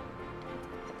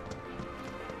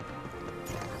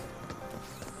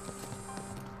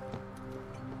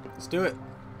 Let's do it.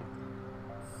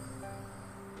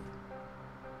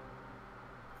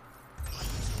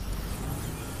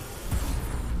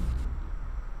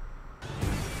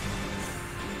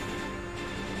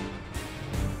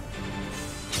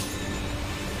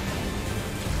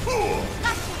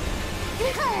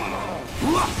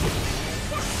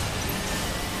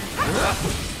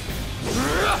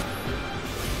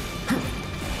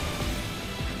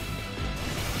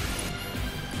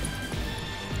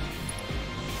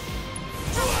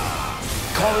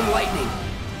 Calling lightning.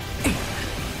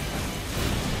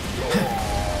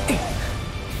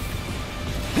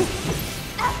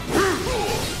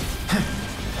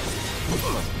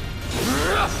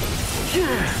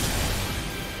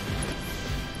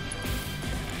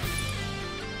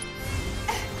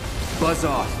 Buzz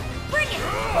off. Bring it!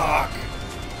 Fuck.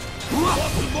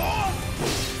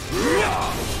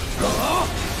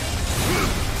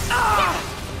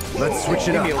 Let's switch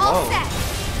it up. All set!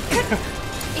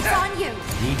 It's on you!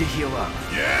 Need to heal up.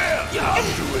 Yeah! I'll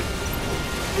do it!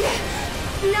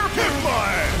 Knock Hit it! my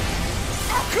ass!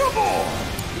 Come on!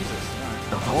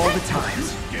 Of all the times.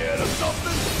 Scared of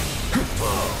something?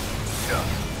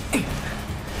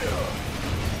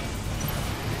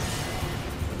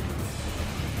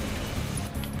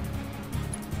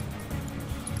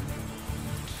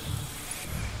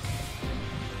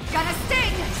 Gonna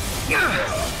sting!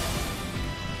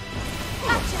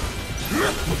 Gotcha!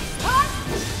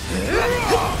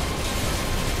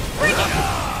 Bring it!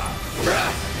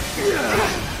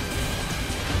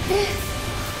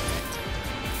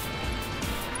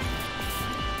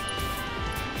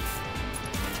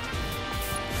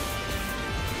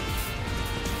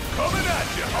 Coming at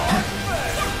you hard and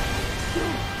fast!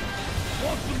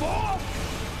 Want some more?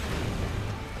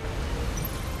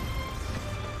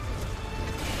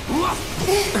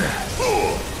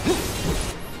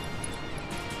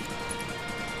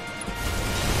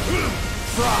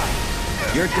 Fry.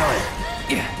 You're done.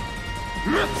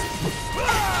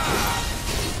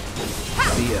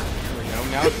 See ya. There we go.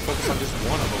 Now we can focus on just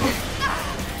one of them.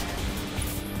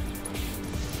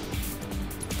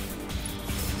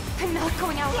 I'm not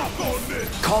going out like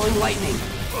this. Calling lightning.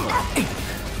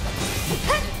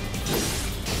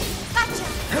 Gotcha!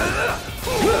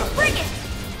 Bring it!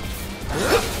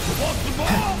 Want the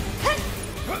ball?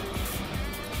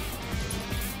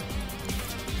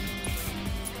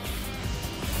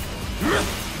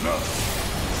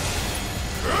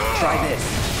 Try this.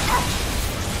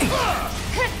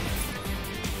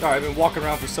 Sorry, I've been walking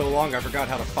around for so long I forgot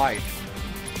how to fight.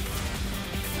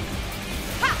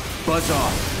 Buzz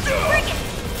off. Bring it!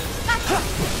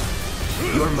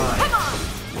 You're mine. Come on!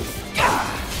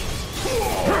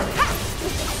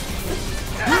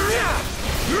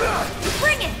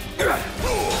 Bring it!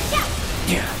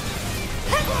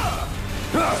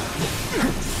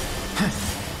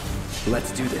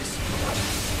 Let's do this.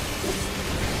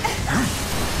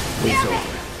 It's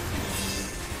over.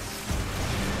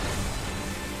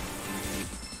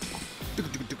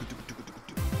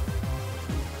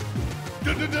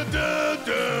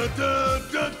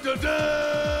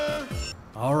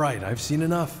 All right, I've seen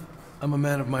enough. I'm a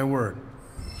man of my word.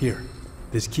 Here,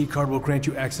 this key card will grant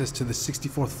you access to the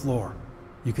 64th floor.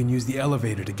 You can use the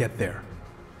elevator to get there.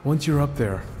 Once you're up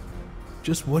there,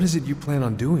 just what is it you plan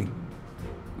on doing?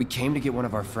 We came to get one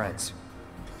of our friends.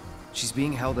 She's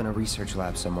being held in a research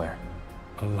lab somewhere.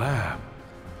 A lab?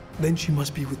 Then she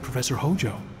must be with Professor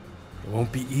Hojo. It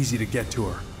won't be easy to get to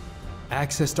her.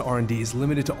 Access to R&D is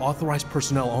limited to authorized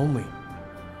personnel only.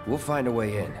 We'll find a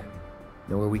way in.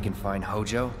 Know where we can find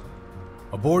Hojo?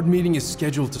 A board meeting is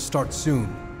scheduled to start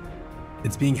soon.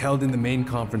 It's being held in the main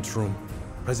conference room.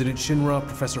 President Shinra,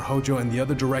 Professor Hojo, and the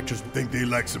other directors... Think they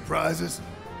like surprises?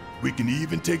 We can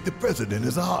even take the president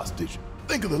as a hostage.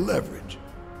 Think of the leverage.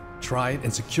 Try it,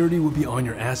 and security will be on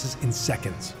your asses in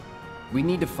seconds. We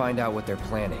need to find out what they're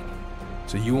planning.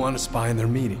 So you want to spy in their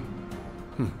meeting?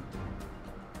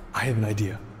 I have an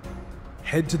idea.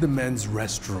 Head to the men's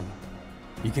restroom.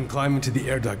 You can climb into the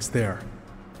air ducts there.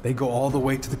 They go all the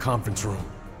way to the conference room.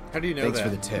 How do you know Thanks that?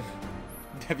 for the tip.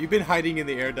 Have you been hiding in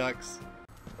the air ducts?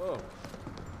 Oh.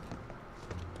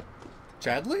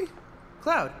 Chadley?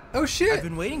 Cloud. Oh shit! I've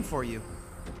been waiting for you.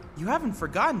 You haven't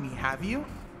forgotten me, have you?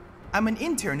 I'm an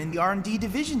intern in the R&D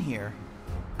division here.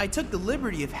 I took the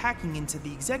liberty of hacking into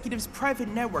the executive's private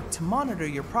network to monitor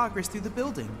your progress through the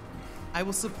building. I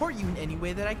will support you in any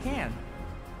way that I can.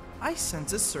 I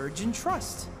sense a surge in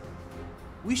trust.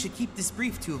 We should keep this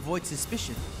brief to avoid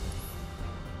suspicion.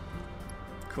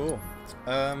 Cool.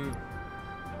 We're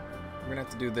gonna have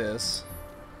to do this.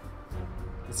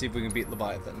 Let's see if we can beat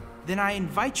Leviathan. Then I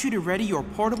invite you to ready your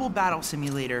portable battle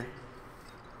simulator.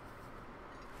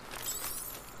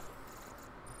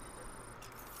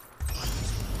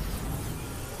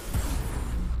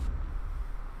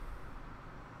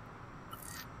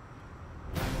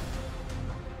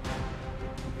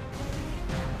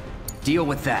 Deal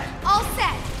with that. All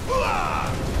set!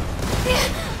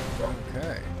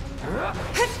 Okay.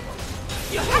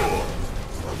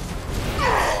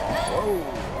 Whoa,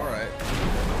 alright.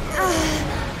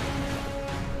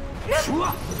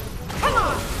 Come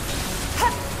on!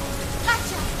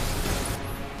 Gotcha!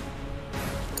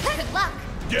 Good luck!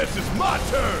 Guess it's my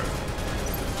turn!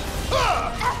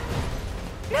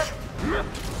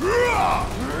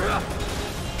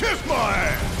 Kiss my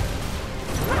ass!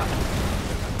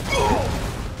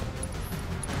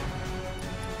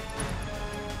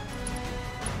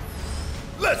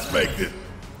 Let's make this.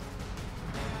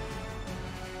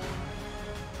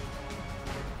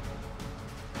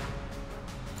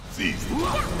 It's easy.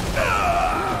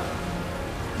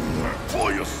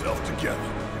 Pull yourself together.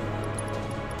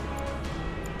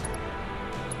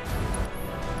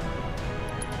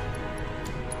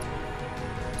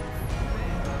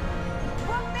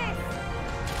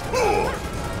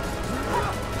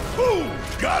 Ooh,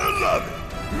 gotta love it.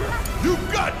 You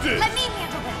got this. Let me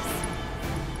handle this.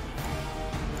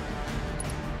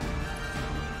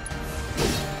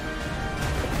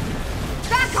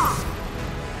 Back off!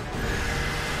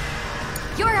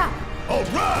 You're up! All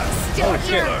right! Still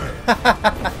here!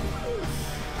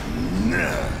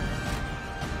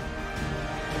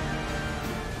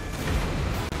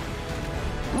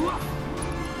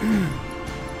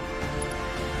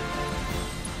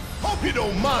 Hope you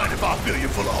don't mind if I fill you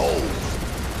full of holes.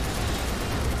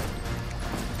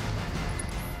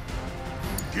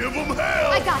 Give them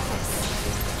hell! I got this!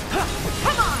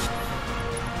 Come on!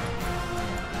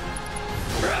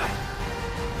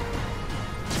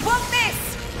 Want this!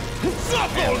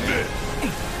 Suck on this!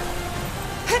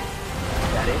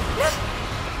 That it?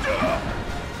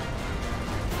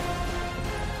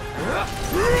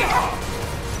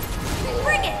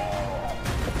 Bring it!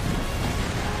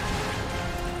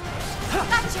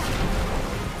 Gotcha!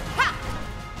 Ha!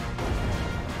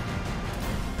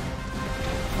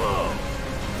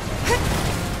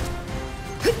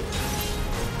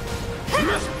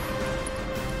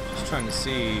 trying to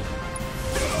see.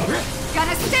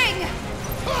 Gonna sting!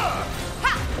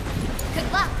 Ha!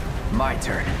 Good luck! My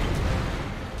turn.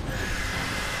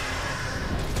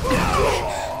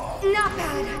 Not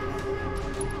bad.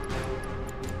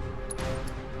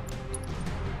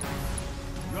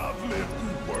 I've lived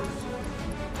through worse.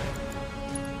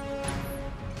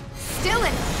 Still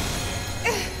in.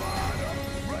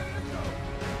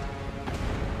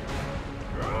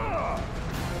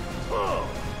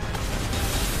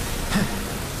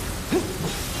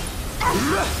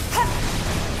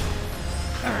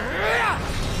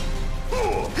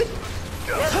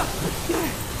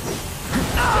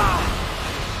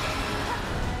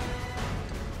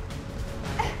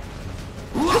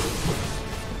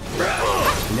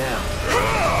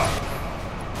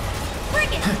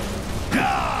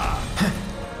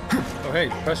 Oh hey,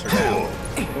 pressure down.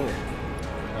 Cool.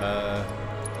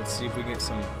 Let's see if we get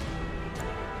some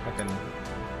fucking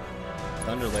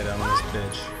thunder laid down on this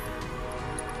bitch.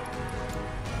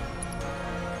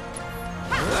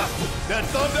 That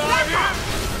thunder I hear!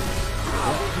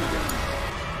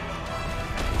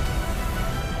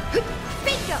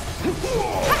 Bingo!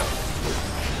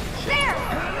 There!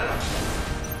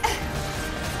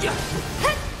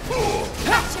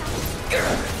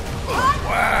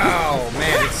 Wow,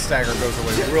 man, its stagger goes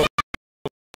away real.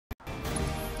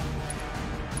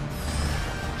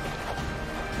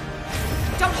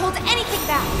 Don't hold anything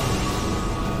back!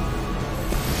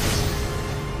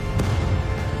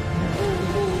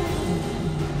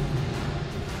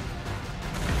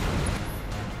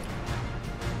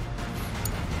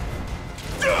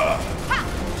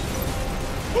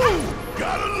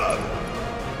 Gotta love it!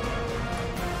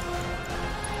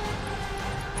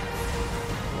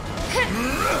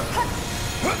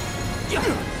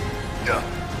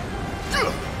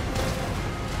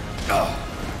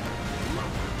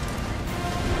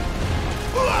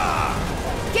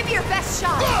 Give me your best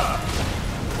shot!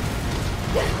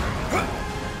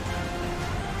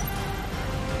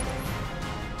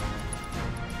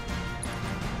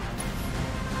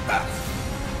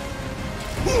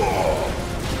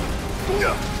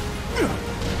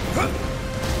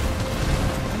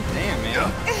 Damn,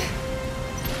 man.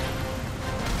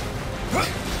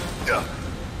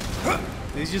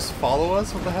 These just follow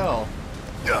us? What the hell?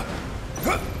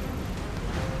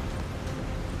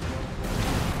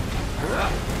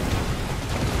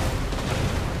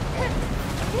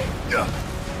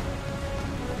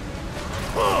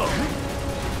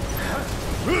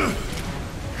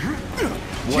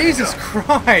 Jesus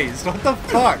Christ! What the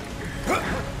fuck?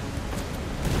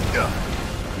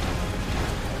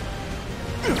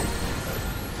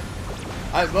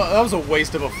 That was a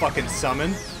waste of a fucking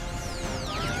summon.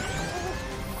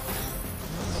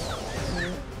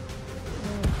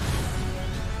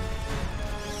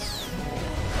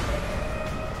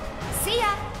 See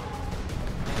ya!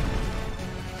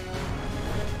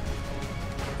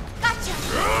 Gotcha!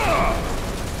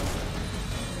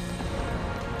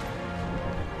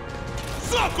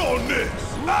 Suck on this,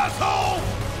 asshole!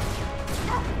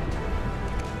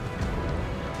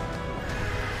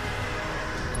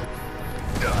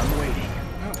 I'm waiting.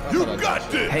 You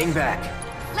got this! Hang back.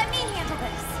 Let me handle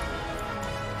this.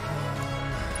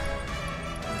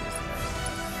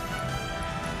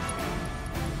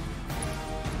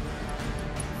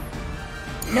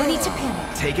 No need to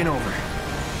panic. Taking over.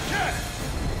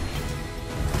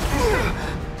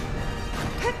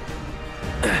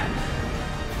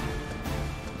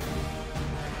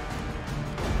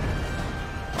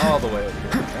 All the way over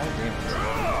here. God damn it.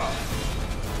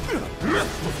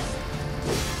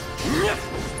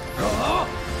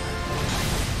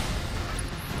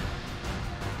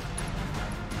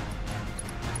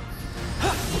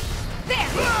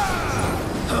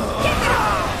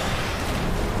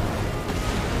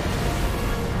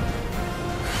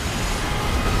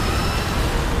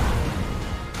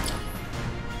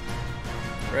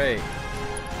 Great.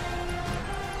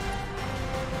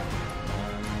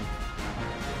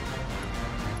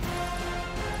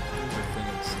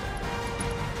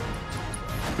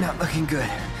 Not looking good.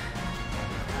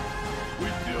 We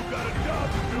still got a job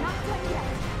to do.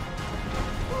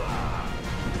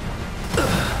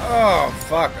 Oh,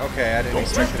 fuck. Okay, I didn't Don't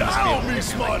expect you him to die on steal me,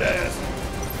 smart ass!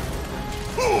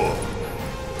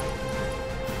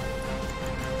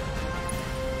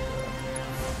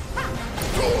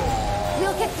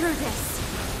 We'll get through this.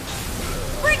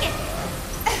 Bring it!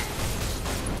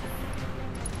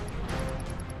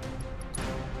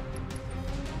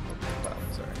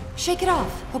 Shake it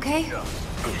off, okay?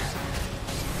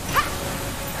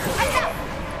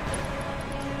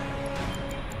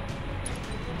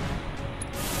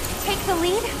 Take the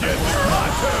lead? Yes, my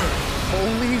turn!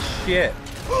 Holy shit.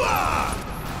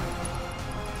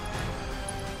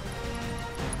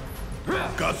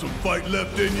 Got some fight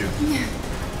left in you?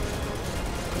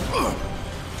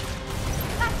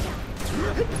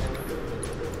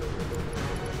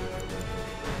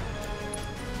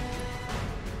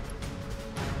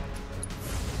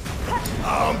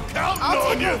 I'm counting I'll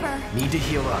on take you. over. Need to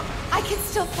heal up. I can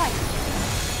still fight.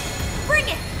 Bring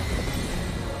it!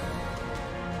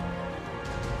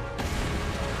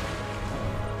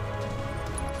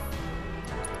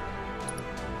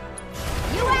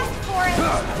 You asked for it!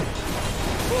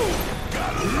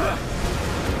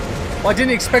 Well, I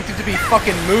didn't expect it to be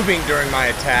fucking moving during my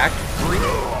attack.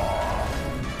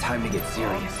 Time to get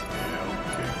serious.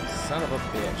 Son of a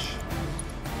bitch.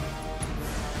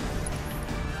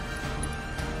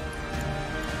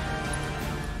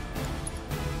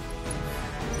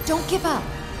 Don't give up.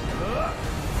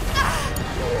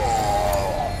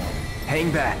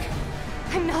 Hang back.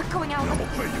 I'm not going out. I'm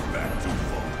gonna play you back too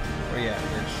far. Where you at,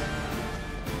 bitch?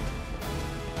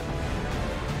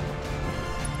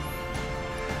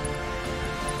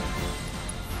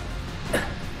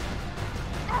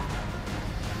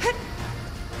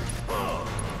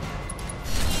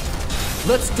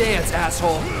 Let's dance,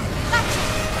 asshole.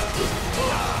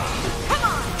 Come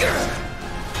on!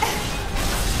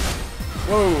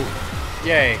 Whoa.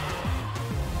 Yay.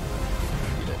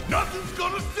 Nothing's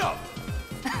gonna stop.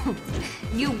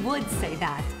 You would say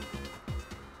that.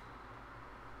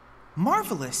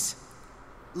 Marvelous!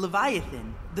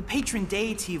 Leviathan, the patron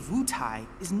deity of Wutai,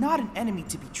 is not an enemy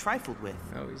to be trifled with.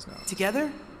 No, he's not.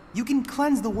 Together, you can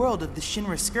cleanse the world of the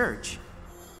Shinra Scourge.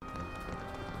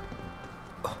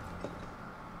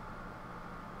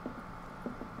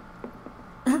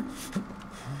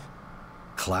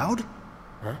 Cloud?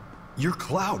 Huh? You're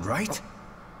Cloud, right?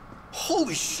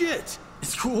 Holy shit!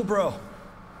 It's cool, bro.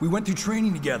 We went through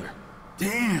training together.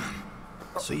 Damn.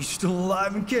 So you're still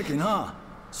alive and kicking, huh?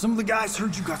 Some of the guys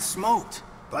heard you got smoked,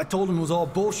 but I told them it was all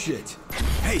bullshit.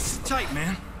 Hey, sit tight,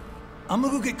 man. I'm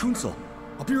gonna go get Kunsel.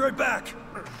 I'll be right back.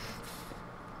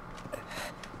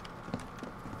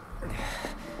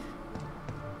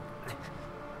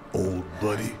 Old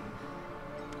buddy.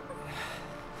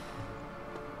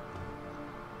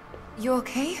 You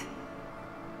okay?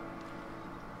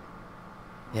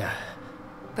 Yeah,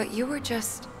 But you were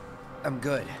just... I'm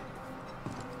good.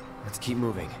 Let's keep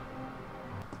moving.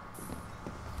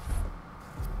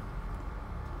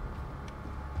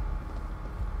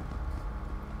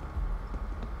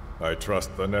 I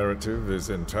trust the narrative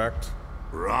is intact?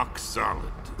 Rock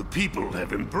solid. The people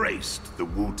have embraced the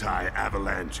Wutai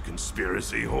Avalanche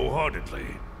conspiracy wholeheartedly.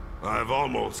 I've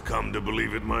almost come to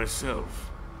believe it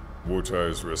myself.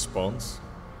 Wutai's response?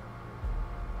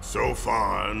 So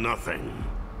far, nothing.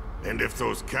 And if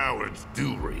those cowards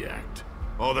do react,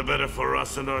 all the better for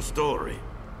us and our story.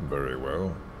 Very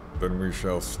well. Then we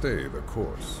shall stay the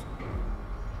course.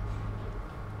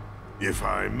 If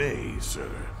I may, sir.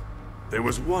 There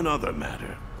was one other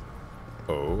matter.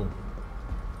 Oh?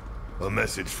 A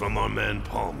message from our man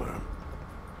Palmer.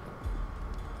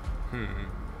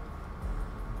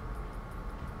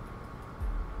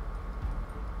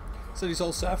 Said he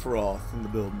saw Sephiroth in the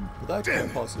building, but that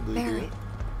can't possibly be it.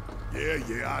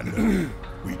 Yeah, I know.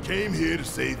 We came here to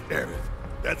save Aerith.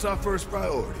 That's our first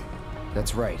priority.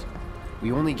 That's right.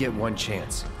 We only get one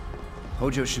chance.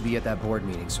 Hojo should be at that board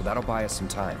meeting, so that'll buy us some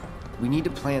time. We need to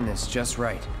plan this just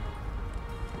right.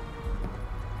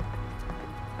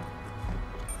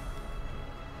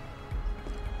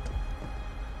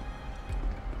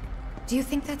 Do you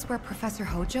think that's where Professor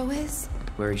Hojo is?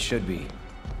 Where he should be.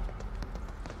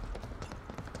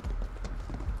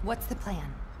 What's the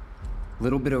plan?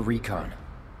 Little bit of recon.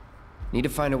 Need to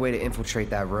find a way to infiltrate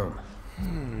that room.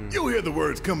 You hear the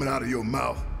words coming out of your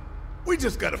mouth. We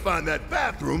just gotta find that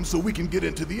bathroom so we can get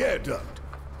into the air duct.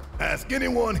 Ask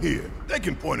anyone here. They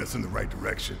can point us in the right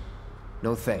direction.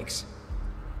 No thanks.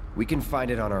 We can find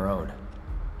it on our own.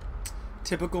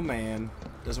 Typical man.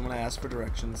 Doesn't want to ask for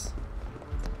directions.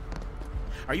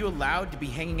 Are you allowed to be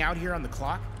hanging out here on the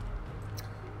clock?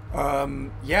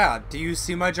 Yeah. Do you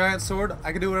see my giant sword?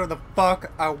 I can do whatever the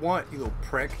fuck I want, you little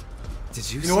prick.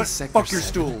 Did you know what? see Fuck your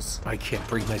Sector 7? stools. I can't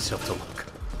bring myself to look.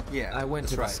 Yeah, I went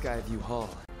to that's the right. Skyview Hall.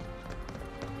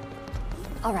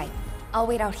 All right, I'll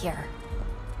wait out here.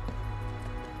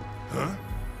 Huh?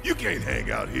 You can't hang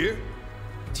out here.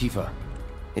 Tifa,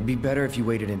 it'd be better if you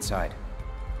waited inside.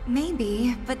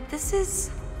 Maybe, but this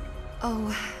is...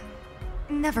 Oh,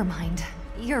 never mind.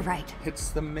 You're right.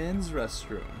 It's the men's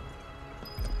restroom.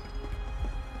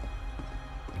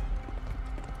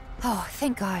 Oh,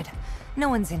 thank God. No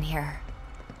one's in here.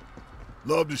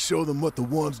 Love to show them what the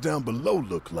ones down below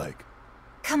look like.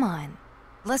 Come on.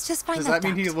 Let's just find Does that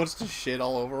mean he wants to shit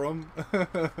all over him?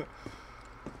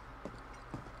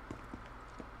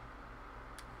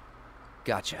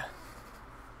 Gotcha.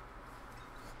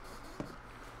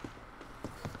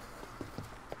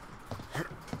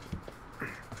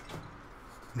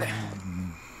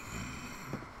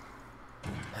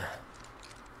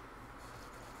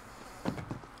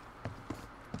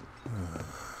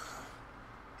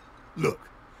 Look,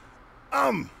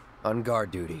 I'm on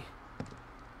guard duty.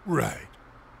 Right.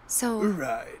 So,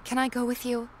 can I go with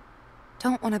you?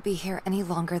 Don't want to be here any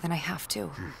longer than I have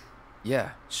to.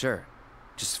 Yeah, sure.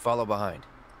 Just follow behind.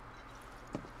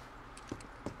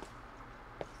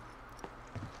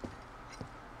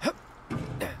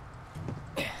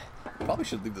 Probably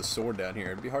should leave the sword down here.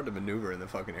 It'd be hard to maneuver in the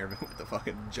fucking air with the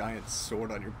fucking giant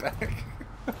sword on your back.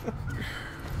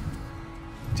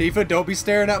 Tifa, don't be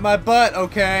staring at my butt,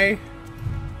 okay?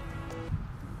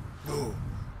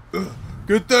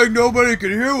 Good thing nobody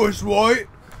can hear us, White.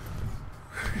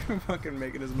 Fucking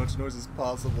making as much noise as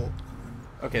possible.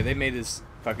 Okay, they made this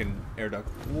fucking air duct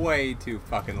way too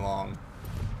fucking long.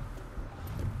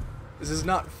 This is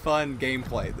not fun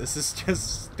gameplay. This is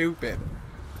just stupid.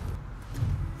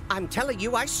 I'm telling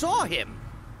you, I saw him.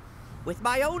 With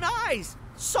my own eyes,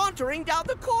 sauntering down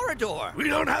the corridor. We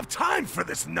don't have time for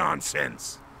this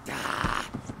nonsense.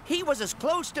 He was as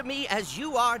close to me as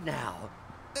you are now.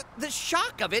 The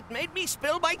shock of it made me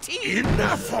spill my tea.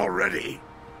 Enough already.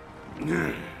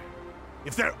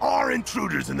 If there are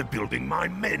intruders in the building, my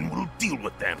men will deal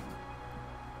with them.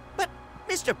 But,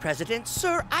 Mr. President,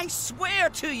 sir, I swear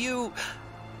to you...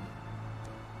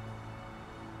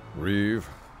 Reeve?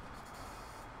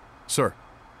 Sir,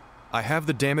 I have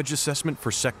the damage assessment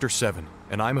for Sector 7,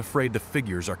 and I'm afraid the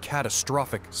figures are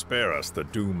catastrophic. Spare us the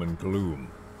doom and gloom.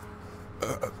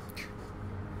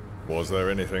 Was there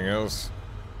anything else?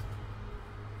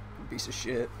 Piece of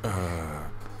shit.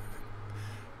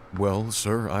 Well,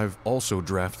 sir, I've also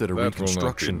drafted a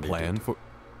reconstruction plan for...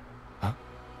 Huh?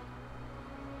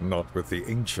 Not with the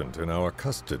Ancient in our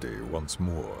custody once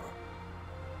more.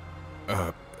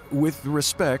 With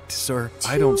respect, sir,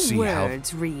 I don't see how... 2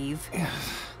 words, Reeve.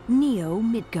 Neo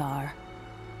Midgar.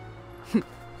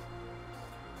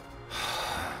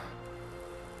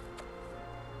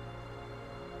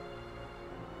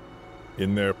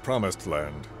 In their promised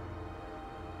land,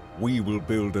 we will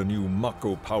build a new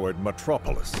Mako-powered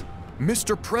metropolis.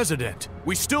 Mr. President,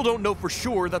 we still don't know for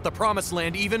sure that the Promised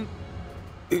Land even...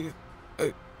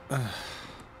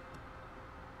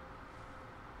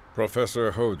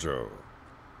 Professor Hojo.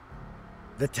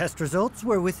 The test results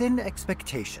were within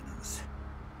expectations.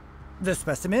 The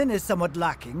specimen is somewhat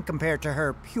lacking compared to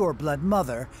her pure-blood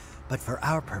mother, but for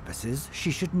our purposes,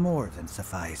 she should more than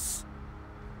suffice.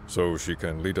 So she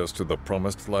can lead us to the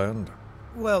Promised Land?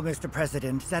 Well, Mr.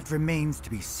 President, that remains to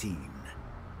be seen.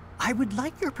 I would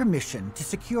like your permission to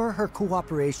secure her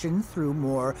cooperation through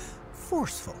more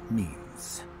forceful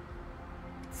means.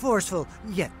 Forceful,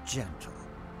 yet gentle.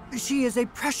 She is a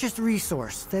precious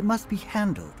resource that must be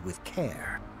handled with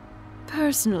care.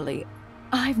 Personally,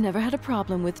 I've never had a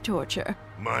problem with torture.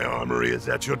 My armory is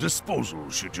at your disposal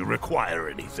should you require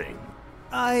anything.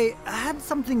 I had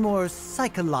something more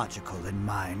psychological in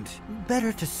mind.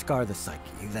 Better to scar the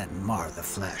psyche than mar the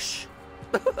flesh.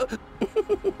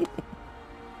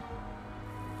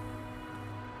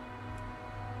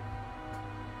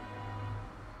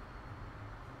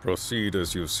 Proceed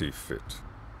as you see fit.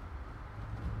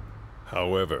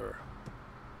 However,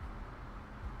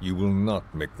 you will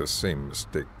not make the same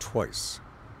mistake twice.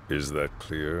 Is that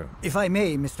clear? If I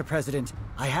may, Mr. President,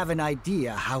 I have an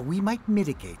idea how we might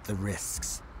mitigate the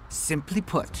risks. Simply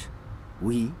put,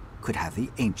 we could have the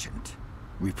Ancient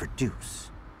reproduce.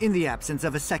 In the absence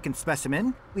of a second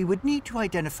specimen, we would need to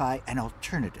identify an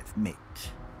alternative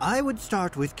mate. I would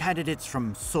start with candidates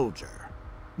from Soldier.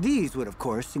 These would, of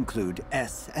course, include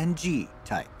S and G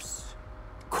types.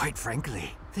 Quite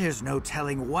frankly, there's no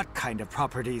telling what kind of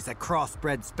properties a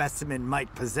crossbred specimen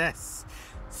might possess.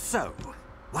 So,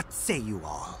 what say you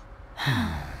all?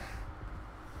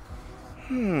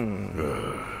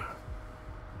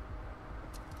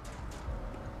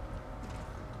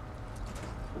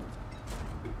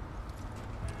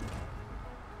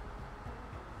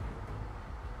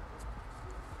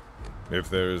 If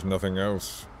there is nothing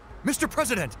else... Mr.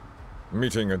 President!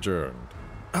 Meeting adjourned.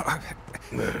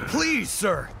 Please,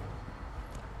 sir!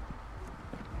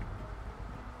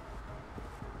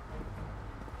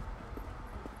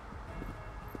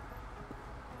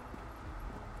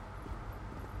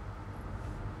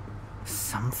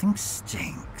 Something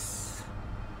stinks.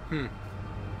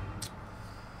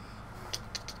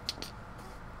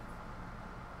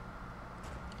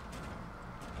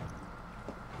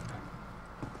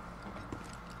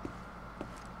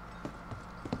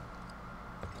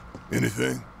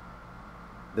 Anything?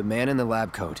 The man in the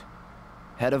lab coat.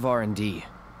 Head of R&D.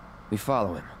 We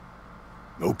follow him.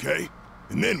 Okay.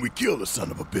 And then we kill the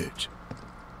son of a bitch.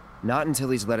 Not until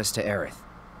he's led us to Aerith.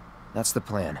 That's the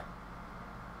plan.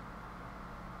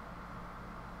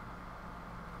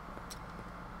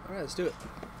 Alright, let's do it.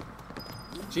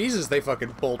 Jesus, they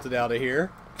fucking bolted out of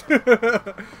here. Look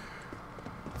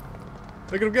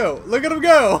at him go! Look at him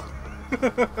go!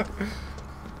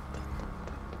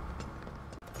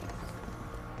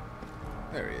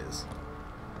 There he is.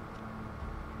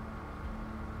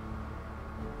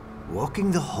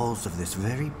 Walking the halls of this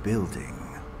very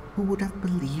building, who would have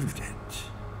believed it?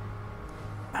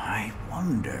 I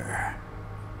wonder...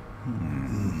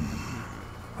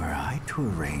 Were I to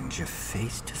arrange a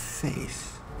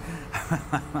face-to-face...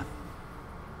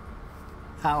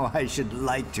 how I should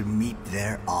like to meet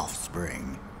their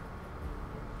offspring.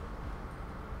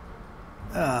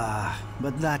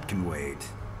 But that can wait.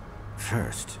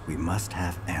 First, we must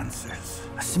have answers.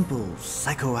 A simple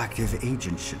psychoactive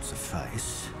agent should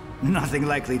suffice. Nothing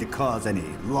likely to cause any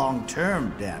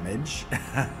long-term damage.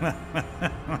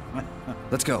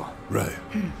 Let's go. Right.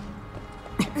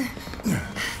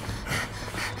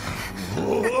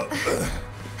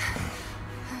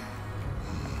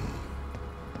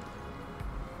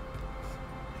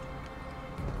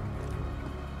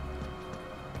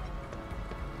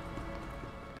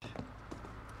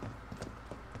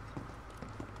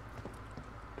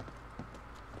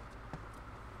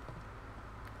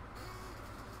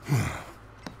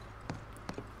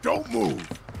 Don't move.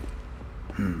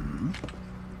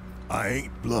 I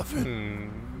ain't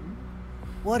bluffing.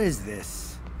 What is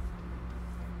this?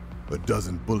 A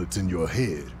dozen bullets in your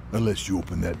head, unless you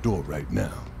open that door right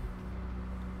now.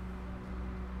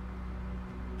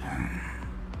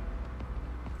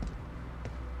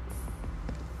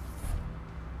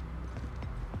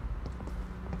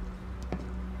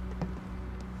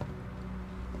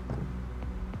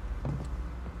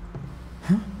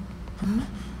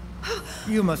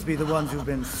 You must be the ones who've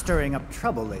been stirring up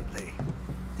trouble lately.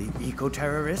 The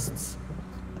eco-terrorists?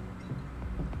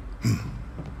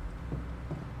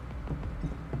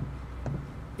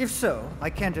 If so, I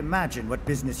can't imagine what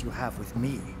business you have with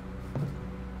me.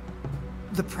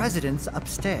 The president's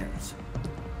upstairs.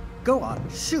 Go on,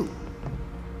 shoot.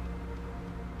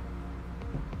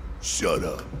 Shut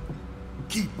up.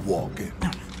 Keep walking.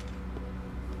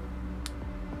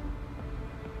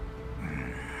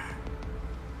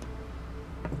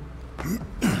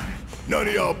 None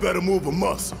of y'all better move a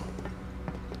muscle.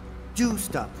 Do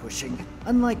stop pushing.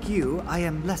 Unlike you, I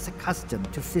am less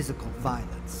accustomed to physical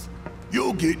violence.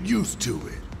 You'll get used to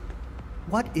it.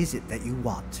 What is it that you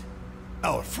want?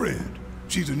 Our friend.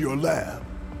 She's in your lab.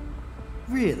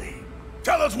 Really?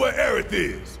 Tell us where Aerith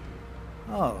is.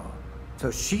 Oh,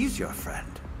 so she's your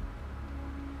friend.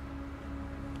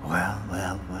 Well,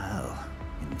 well, well.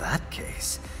 In that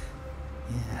case,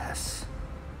 yes.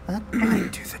 That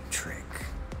might do the trick.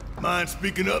 Mind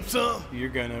speaking up some? You're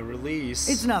gonna release...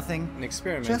 It's nothing. An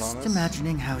experiment Just on us.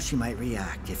 imagining how she might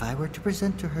react if I were to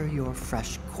present to her your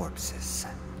fresh corpses.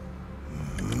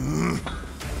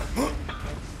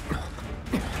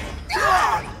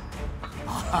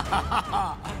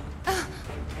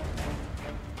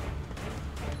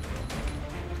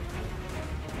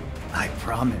 I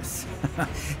promise,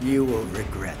 you will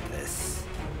regret this.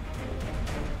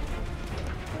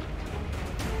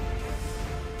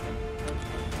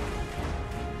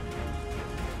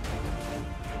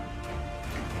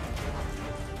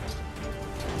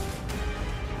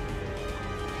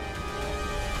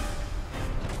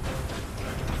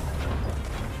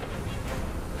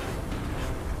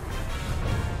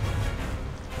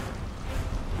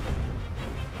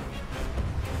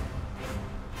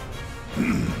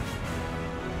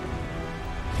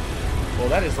 Well,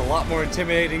 that is a lot more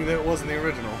intimidating than it was in the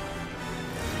original.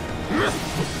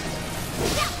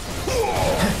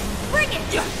 Bring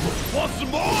it! Want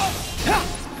some more? I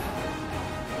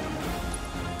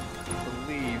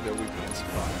believe they're weak against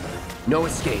fire. No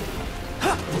escape.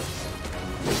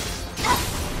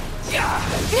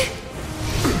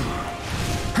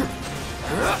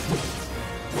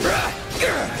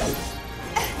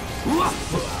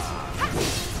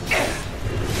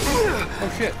 Oh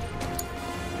shit.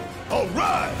 All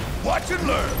right, watch and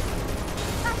learn.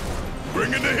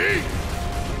 Bring in the heat.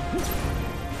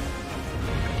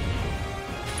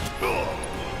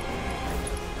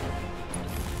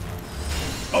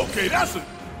 Okay, that's it.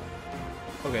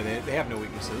 Okay, they have no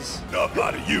weaknesses. Enough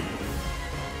out of you.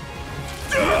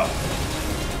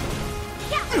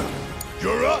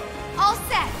 You're up. All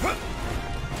set.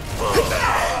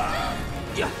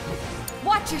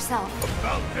 Watch Watch yourself.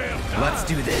 Let's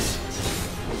do this.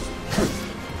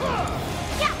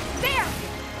 Yeah, there.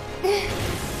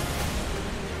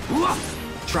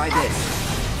 Try this.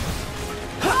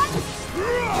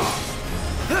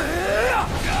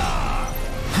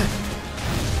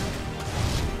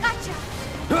 Gotcha.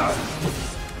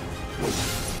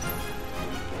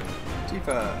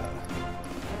 Tifa.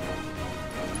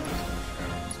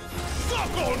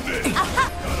 Suck on this!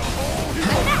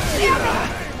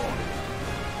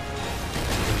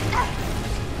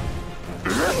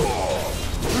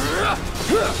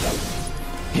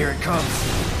 Here it comes.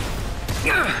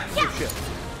 Yeah.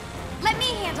 Let me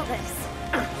handle this.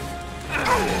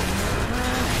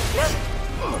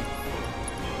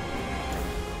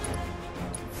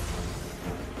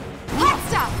 Hot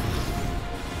stuff.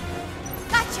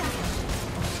 Gotcha.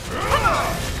 Come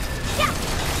on. Yeah.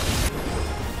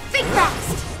 Think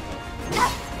fast.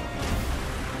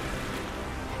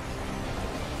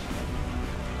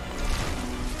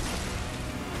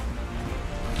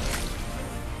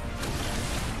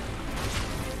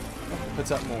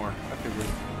 Puts up more. I figured.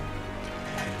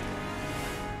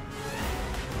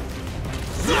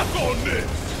 Suck on this!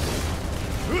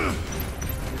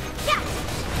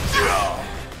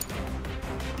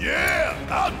 Yeah,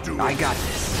 I'll do it. I got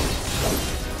this.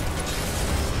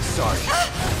 Sorry.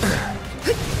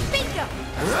 Bingo.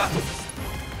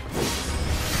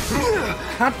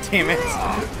 God damn it!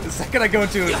 The second I go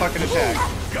into a fucking attack.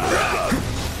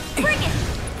 Bring it.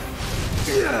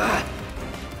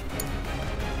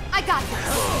 I got this.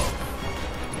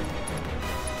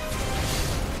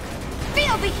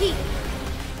 Feel the heat.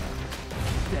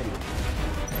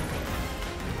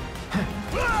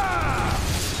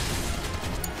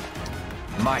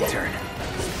 My turn.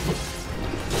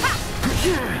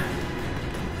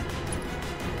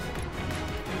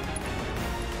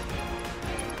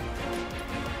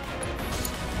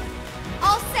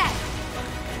 All set.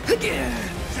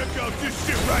 Check out this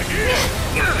shit right here!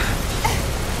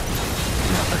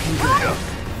 Not looking good.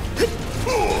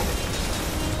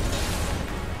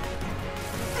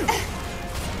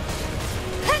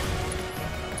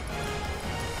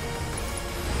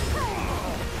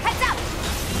 Heads up.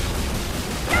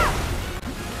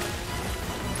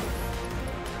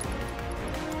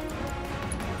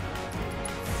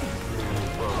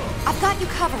 I've got you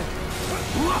covered.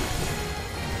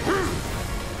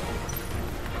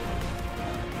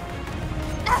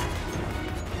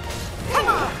 Come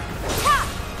on. Ha!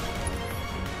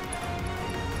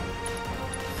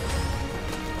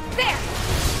 There.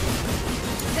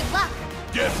 Good luck.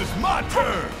 Guess it's my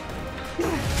turn!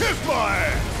 Kiss my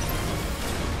ass!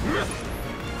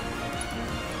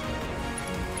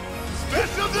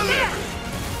 Special delivery!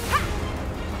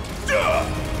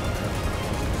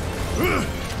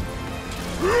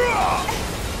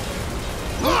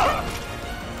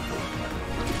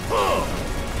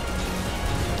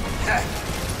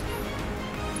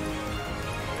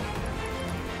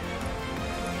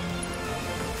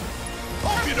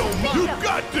 Hope you don't mind. You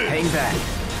got this! Hang back.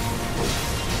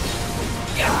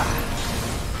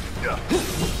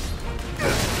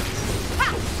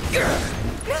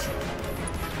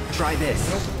 Try this.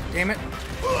 Nope. Damn it.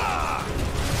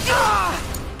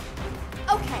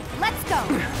 Okay, let's go.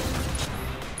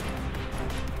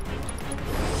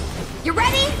 You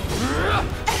ready?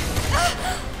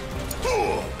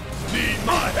 Need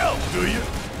my help, do you?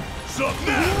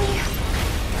 Something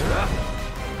now!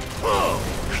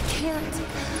 I can't.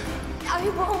 I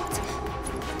won't.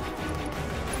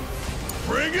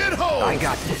 Bring it home! I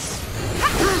got this.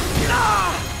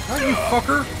 Oh, you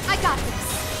fucker! I got this.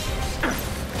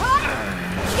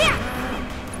 Here.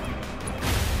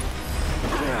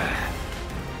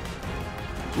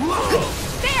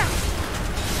 There.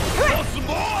 Want some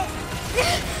more?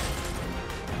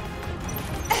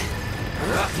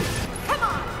 Come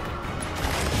on.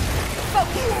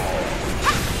 Focus.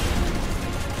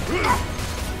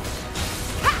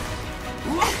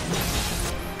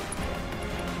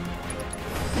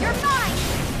 You're mine.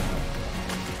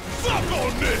 Suck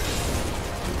on this!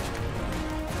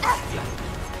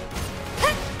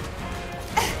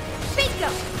 Bingo.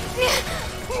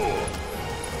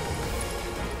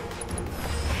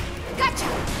 Gotcha.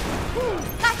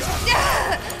 Gotcha.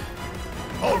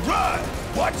 All right,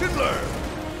 watch and learn.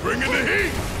 Bring in the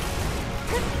heat.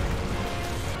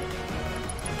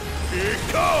 Here it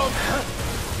comes.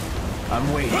 I'm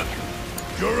waiting.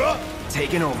 You're up.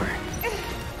 Taking over.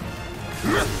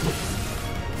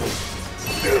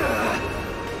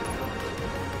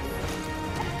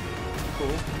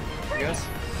 Cool. Yes.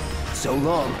 So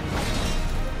long.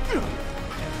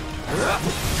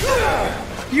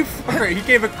 You fucker! He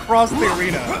came across the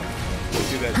arena.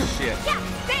 do that shit.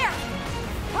 There!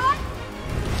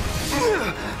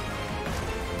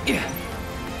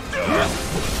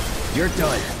 You're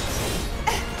done.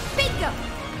 Bingo!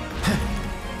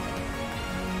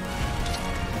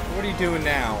 What are you doing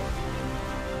now?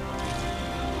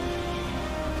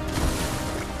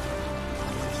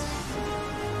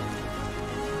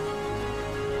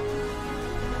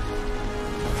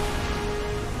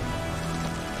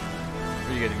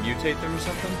 Are you gonna mutate them or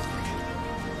something?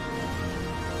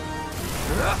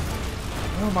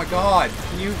 Oh my god,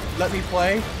 can you let me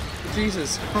play?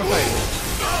 Jesus Christ.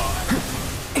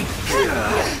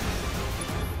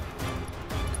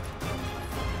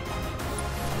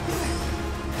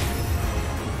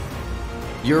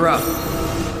 You're up.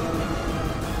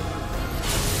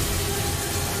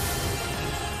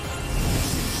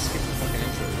 Skip the fucking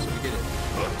intro so we get it.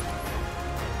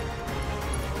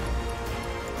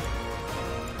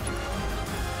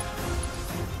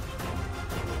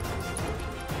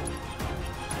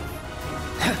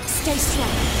 Stay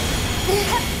strong.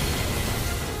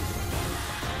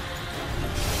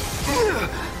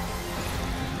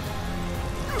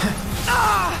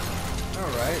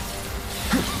 Alright.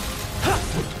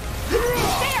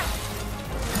 There!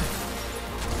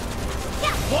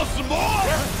 Want some more?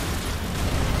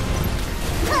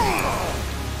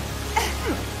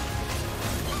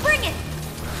 Bring it!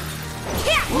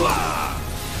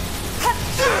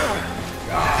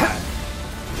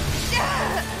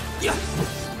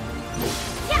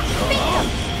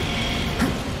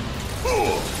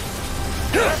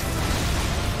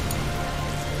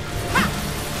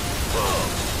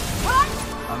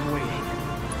 I'm waiting.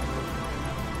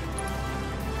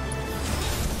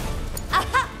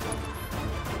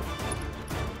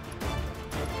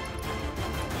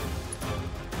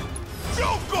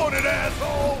 Joke on it,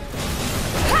 asshole!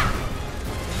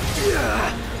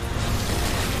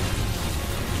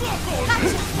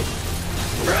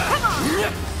 Come on!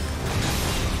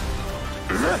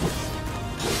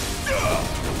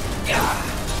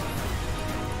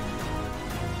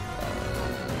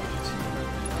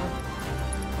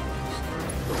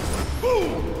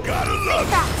 Ooh, gotta love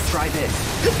it! Try this.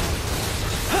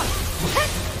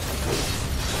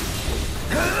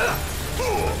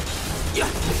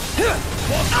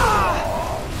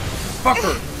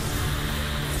 Fucker!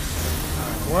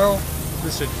 Well,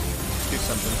 this should do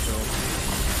something, so.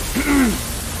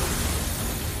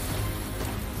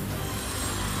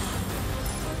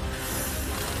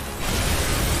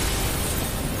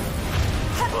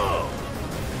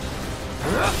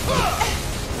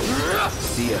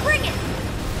 See ya. Bring it!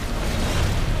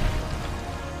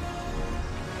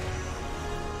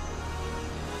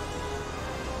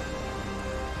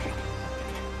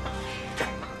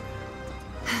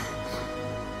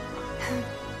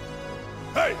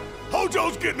 Hey,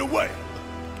 Hojo's getting away!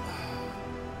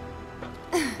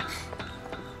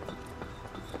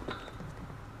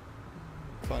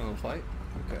 Final fight?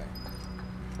 Okay.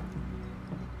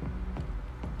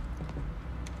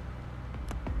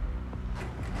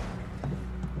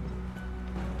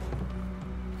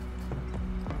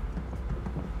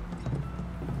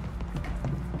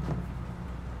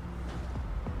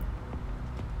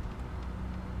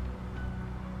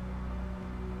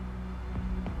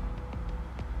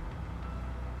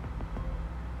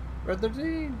 Brother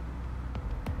Dean.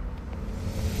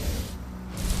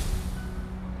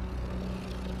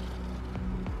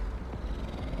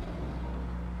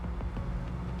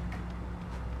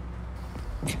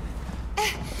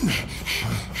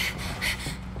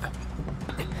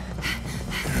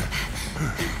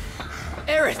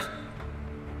 Aerith!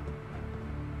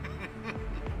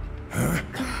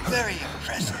 Very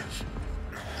impressive.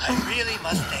 I really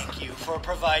must thank you for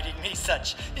providing me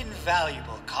such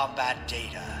invaluable combat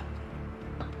data.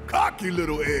 Cocky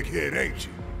little egghead, ain't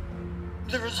you?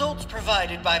 The results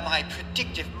provided by my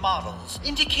predictive models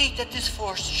indicate that this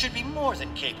force should be more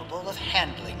than capable of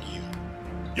handling you.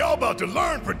 Y'all about to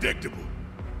learn predictable.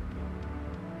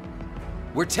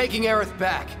 We're taking Aerith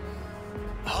back.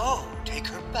 Oh, take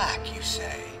her back, you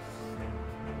say?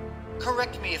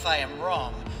 Correct me if I am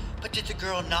wrong, but did the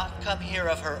girl not come here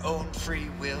of her own free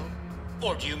will?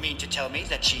 Or do you mean to tell me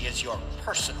that she is your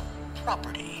personal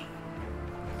property?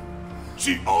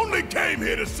 She only came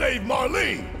here to save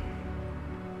Marlene!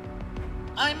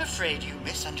 I'm afraid you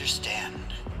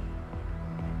misunderstand.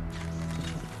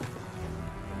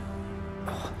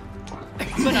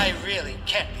 But I really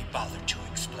can't be bothered to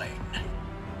explain.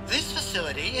 This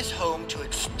facility is home to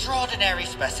extraordinary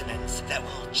specimens that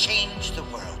will change the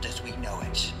world as we know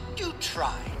it. Do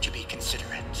try to be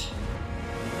considerate.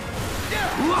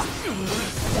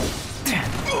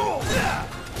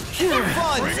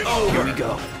 Fun's over. Here we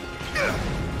go.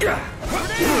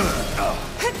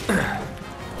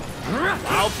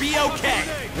 I'll be okay.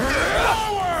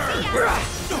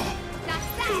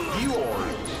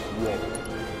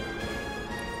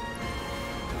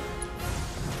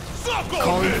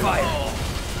 Calling fire.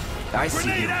 I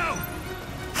see you.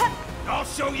 I'll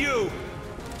show you.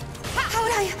 How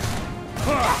would I?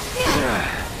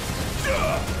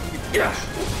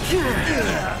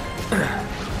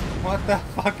 What the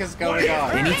fuck is going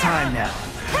on? Anytime now.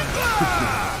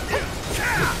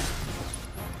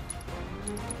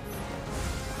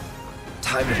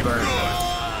 Time to burn.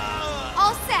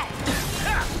 All set.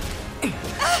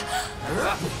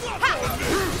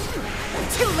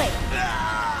 Too late.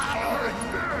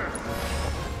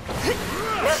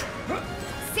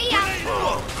 See ya.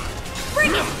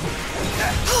 Bring it.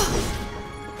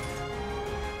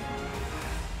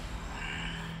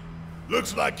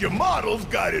 Looks like your models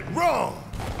got it wrong.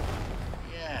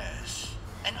 Yes.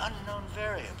 An unknown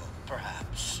variable,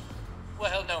 perhaps.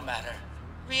 Well, no matter.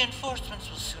 Reinforcements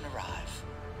will soon arrive.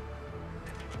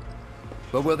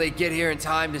 But will they get here in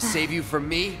time to save you from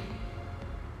me?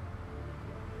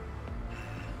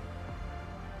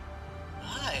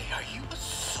 Why, are you a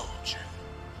soldier?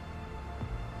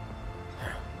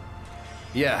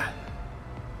 Yeah.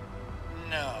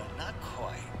 No, not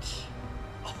quite.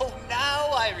 Oh, now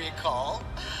I recall.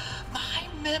 My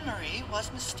memory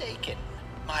was mistaken.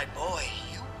 My boy,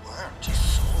 you weren't a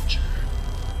soldier.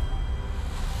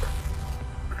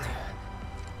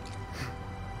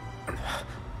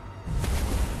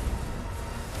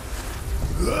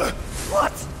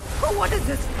 What? What is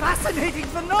this fascinating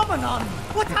phenomenon?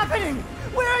 What's happening?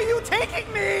 Where are you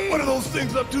taking me? What are those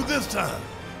things up to this time?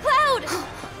 Cloud!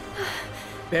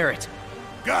 Barrett.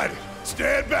 Got it.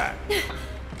 Stand back.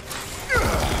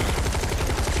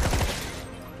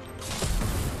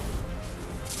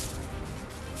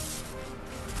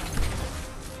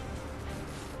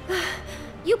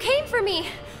 You came for me.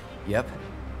 Yep.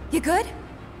 You good?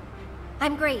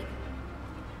 I'm great.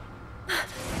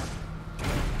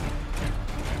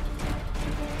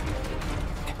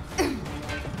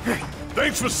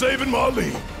 Thanks for saving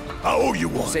Marlene. I owe you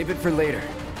one. Save it for later.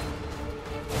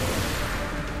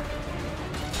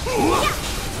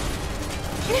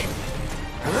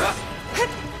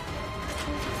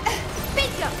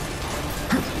 Bingo!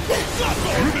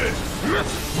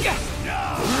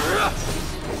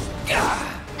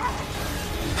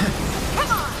 Come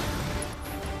on!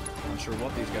 Not sure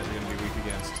what these guys are gonna be weak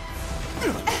against.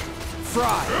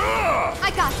 Fry!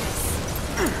 I got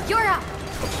this. You're up.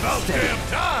 About damn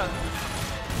time.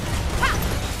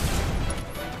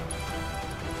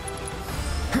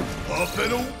 Up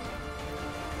and over.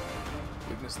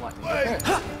 Weakness lightning. Wait.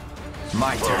 Okay.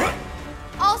 My turn.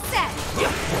 All set.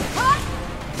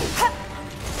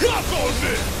 Knock on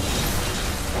this.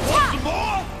 Want some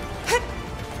more?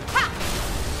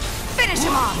 Finish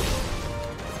him off.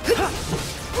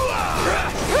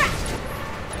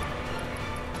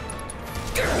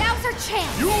 Now's our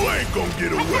chance. You ain't gonna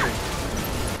get away.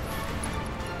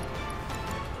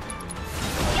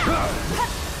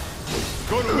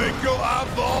 Gonna make your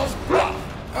eyeballs pop.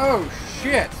 Oh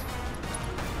shit!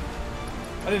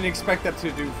 I didn't expect that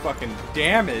to do fucking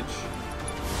damage.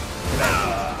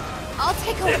 I'll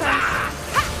take over.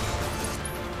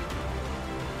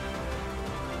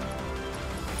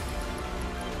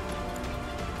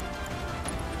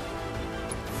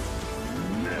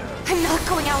 I'm not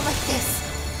going out like this.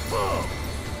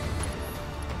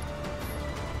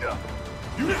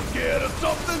 You scared of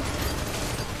something?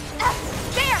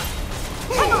 There!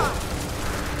 Come on!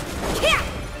 Here!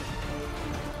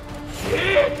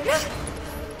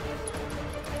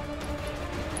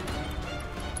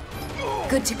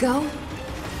 Good to go?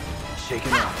 Shake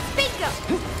it off. Bingo!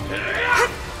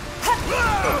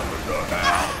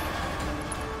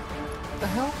 The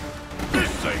hell?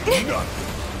 This ain't nothing.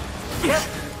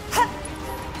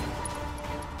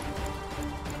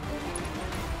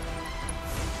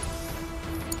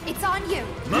 It's on you.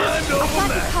 Mind over I've got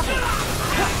you that. covered.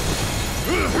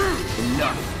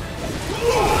 Enough.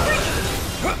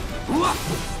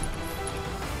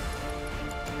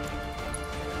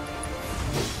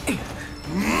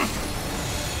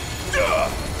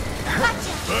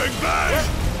 Gotcha. Bang, bang.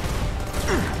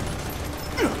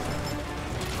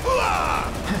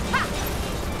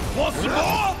 Want some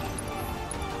more?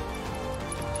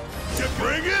 You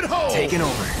bring it home. Taking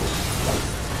over.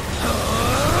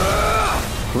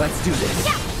 Let's do this.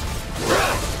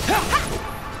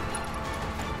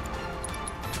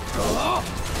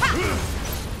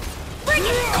 Bring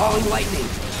it! Calling lightning.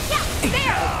 Yeah,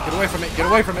 there! Get away from it! Get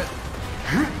away from it!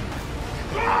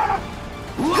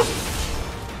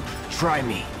 Try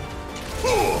me.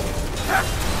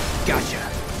 Gotcha.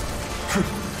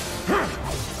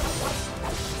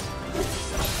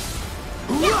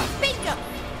 Bingo!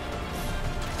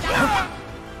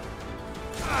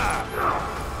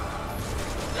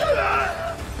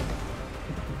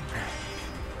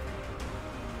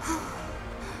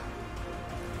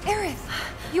 Aerith,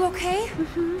 you okay?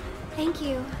 Mm-hmm. Thank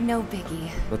you. No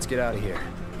biggie. Let's get out of here.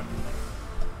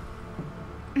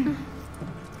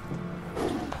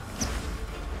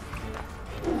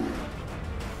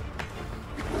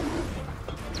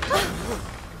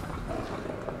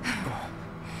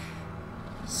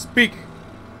 Speak.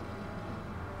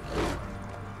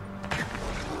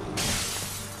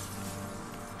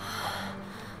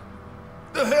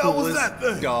 The hell was that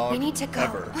thing? Dog We need to go.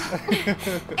 ever.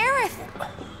 Aerith!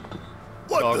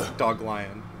 What dog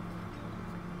lion.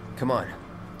 Come on.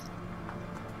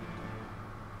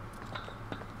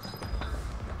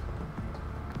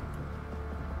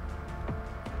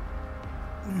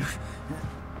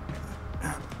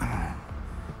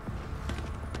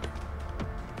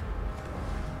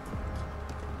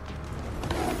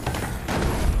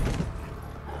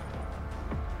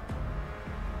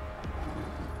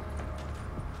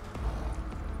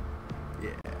 Yeah.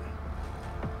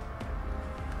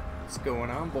 What's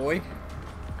going on, boy?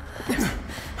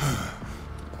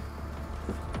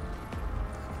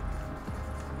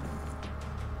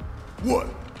 What?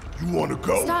 You want to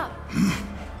go? Stop.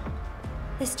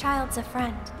 This child's a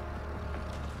friend.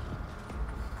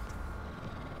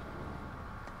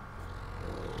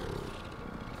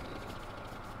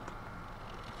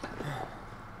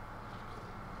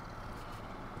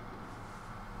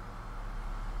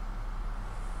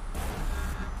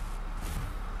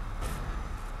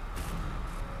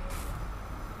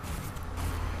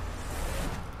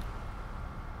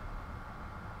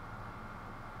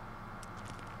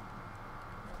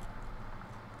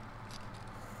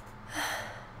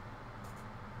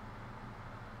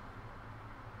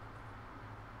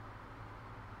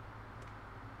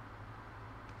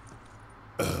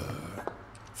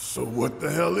 So what the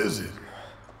hell is it?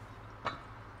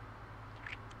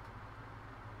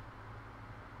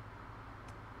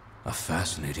 A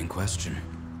fascinating question.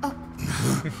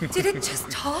 Did it just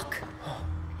talk?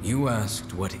 You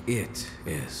asked what it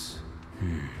is.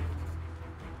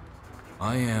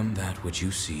 I am that which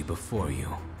you see before you.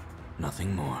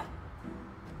 Nothing more.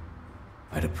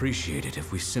 I'd appreciate it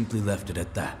if we simply left it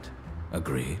at that.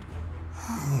 Agreed?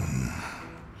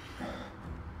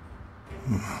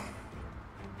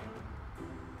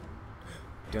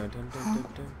 Dun, dun, dun, dun,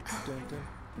 dun, dun, dun.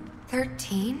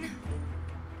 13?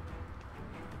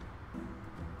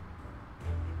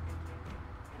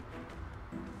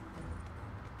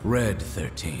 Red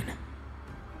 13.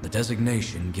 The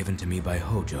designation given to me by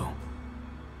Hojo.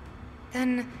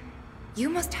 Then you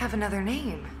must have another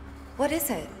name. What is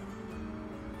it?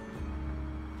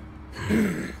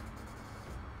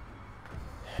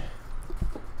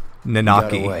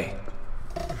 Nanaki. Got away.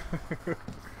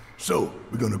 So,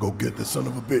 we're gonna go get the son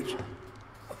of a bitch.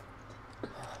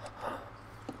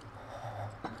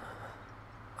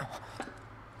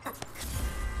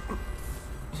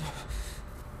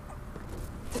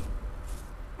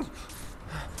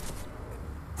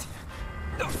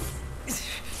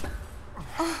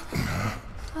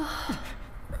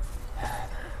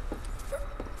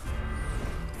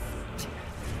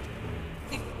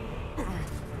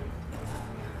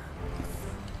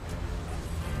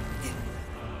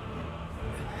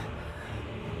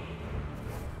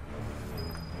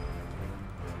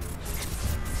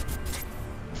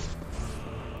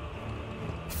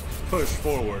 Push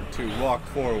forward to walk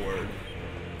forward.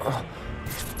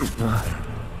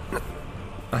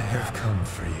 I have come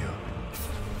for you.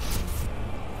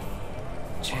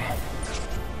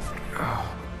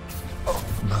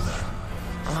 Mother,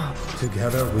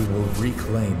 together we will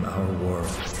reclaim our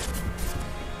world.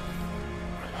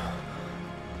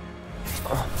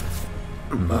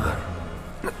 Mother,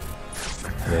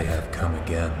 they have come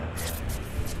again.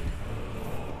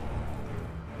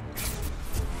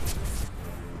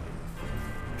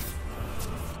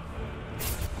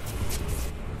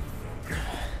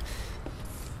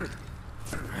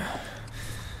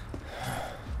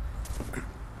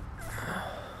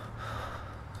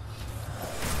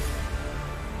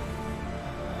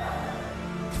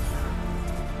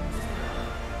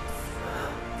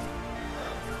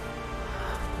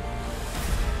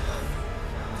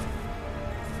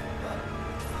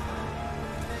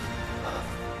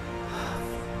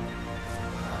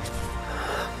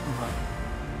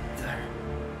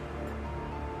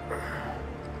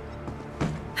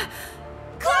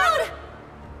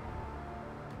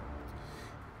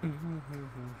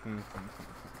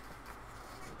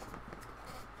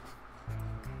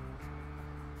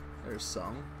 There's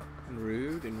Sung and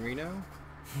Rude and Reno.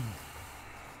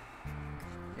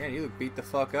 Yeah, you look beat the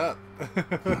fuck up.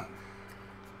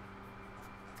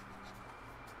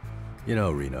 You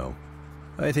know, Reno,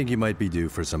 I think you might be due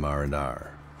for some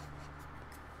R&R.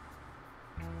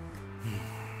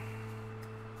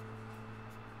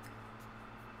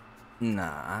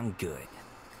 Nah, I'm good.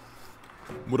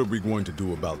 What are we going to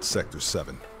do about Sector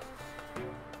 7?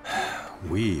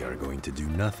 We are going to do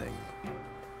nothing.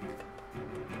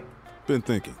 Been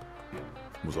thinking.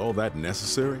 Was all that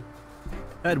necessary?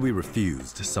 Had we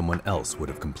refused, someone else would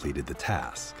have completed the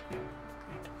task.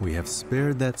 We have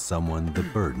spared that someone the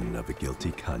burden of a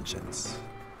guilty conscience.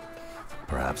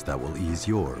 Perhaps that will ease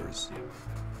yours.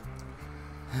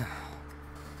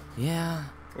 Yeah.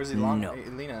 Where's Elena? No.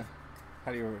 Elena.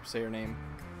 How do you say her name?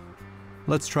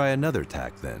 Let's try another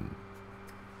tack then.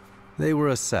 They were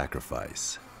a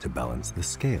sacrifice to balance the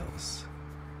scales.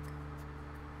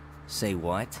 Say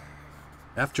what?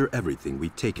 After everything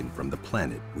we'd taken from the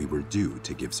planet, we were due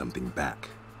to give something back.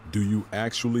 Do you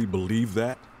actually believe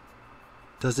that?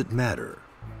 Does it matter?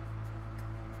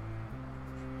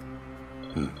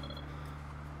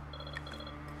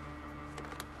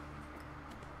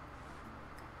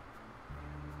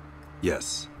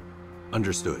 Yes.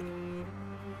 Understood.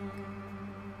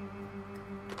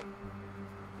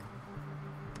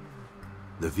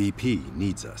 The VP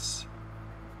needs us.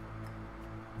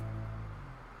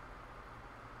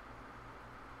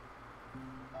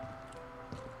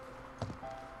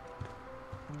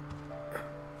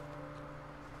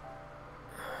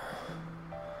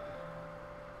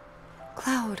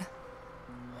 Cloud.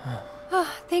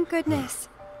 Oh, thank goodness.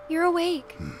 You're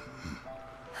awake.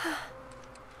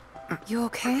 You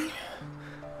okay?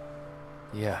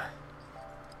 Yeah.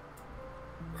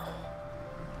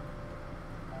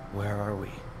 Where are we?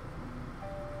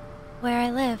 Where I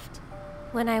lived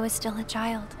when I was still a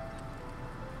child.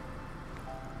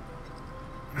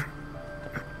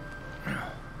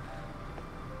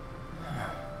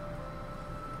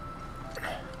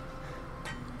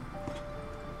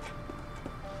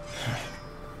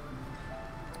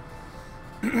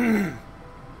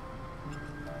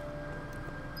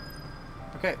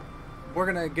 Okay, we're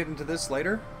gonna get into this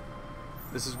later.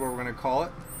 This is where we're gonna call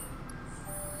it.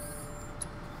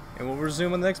 And we'll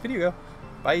resume on the next video.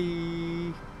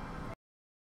 Bye!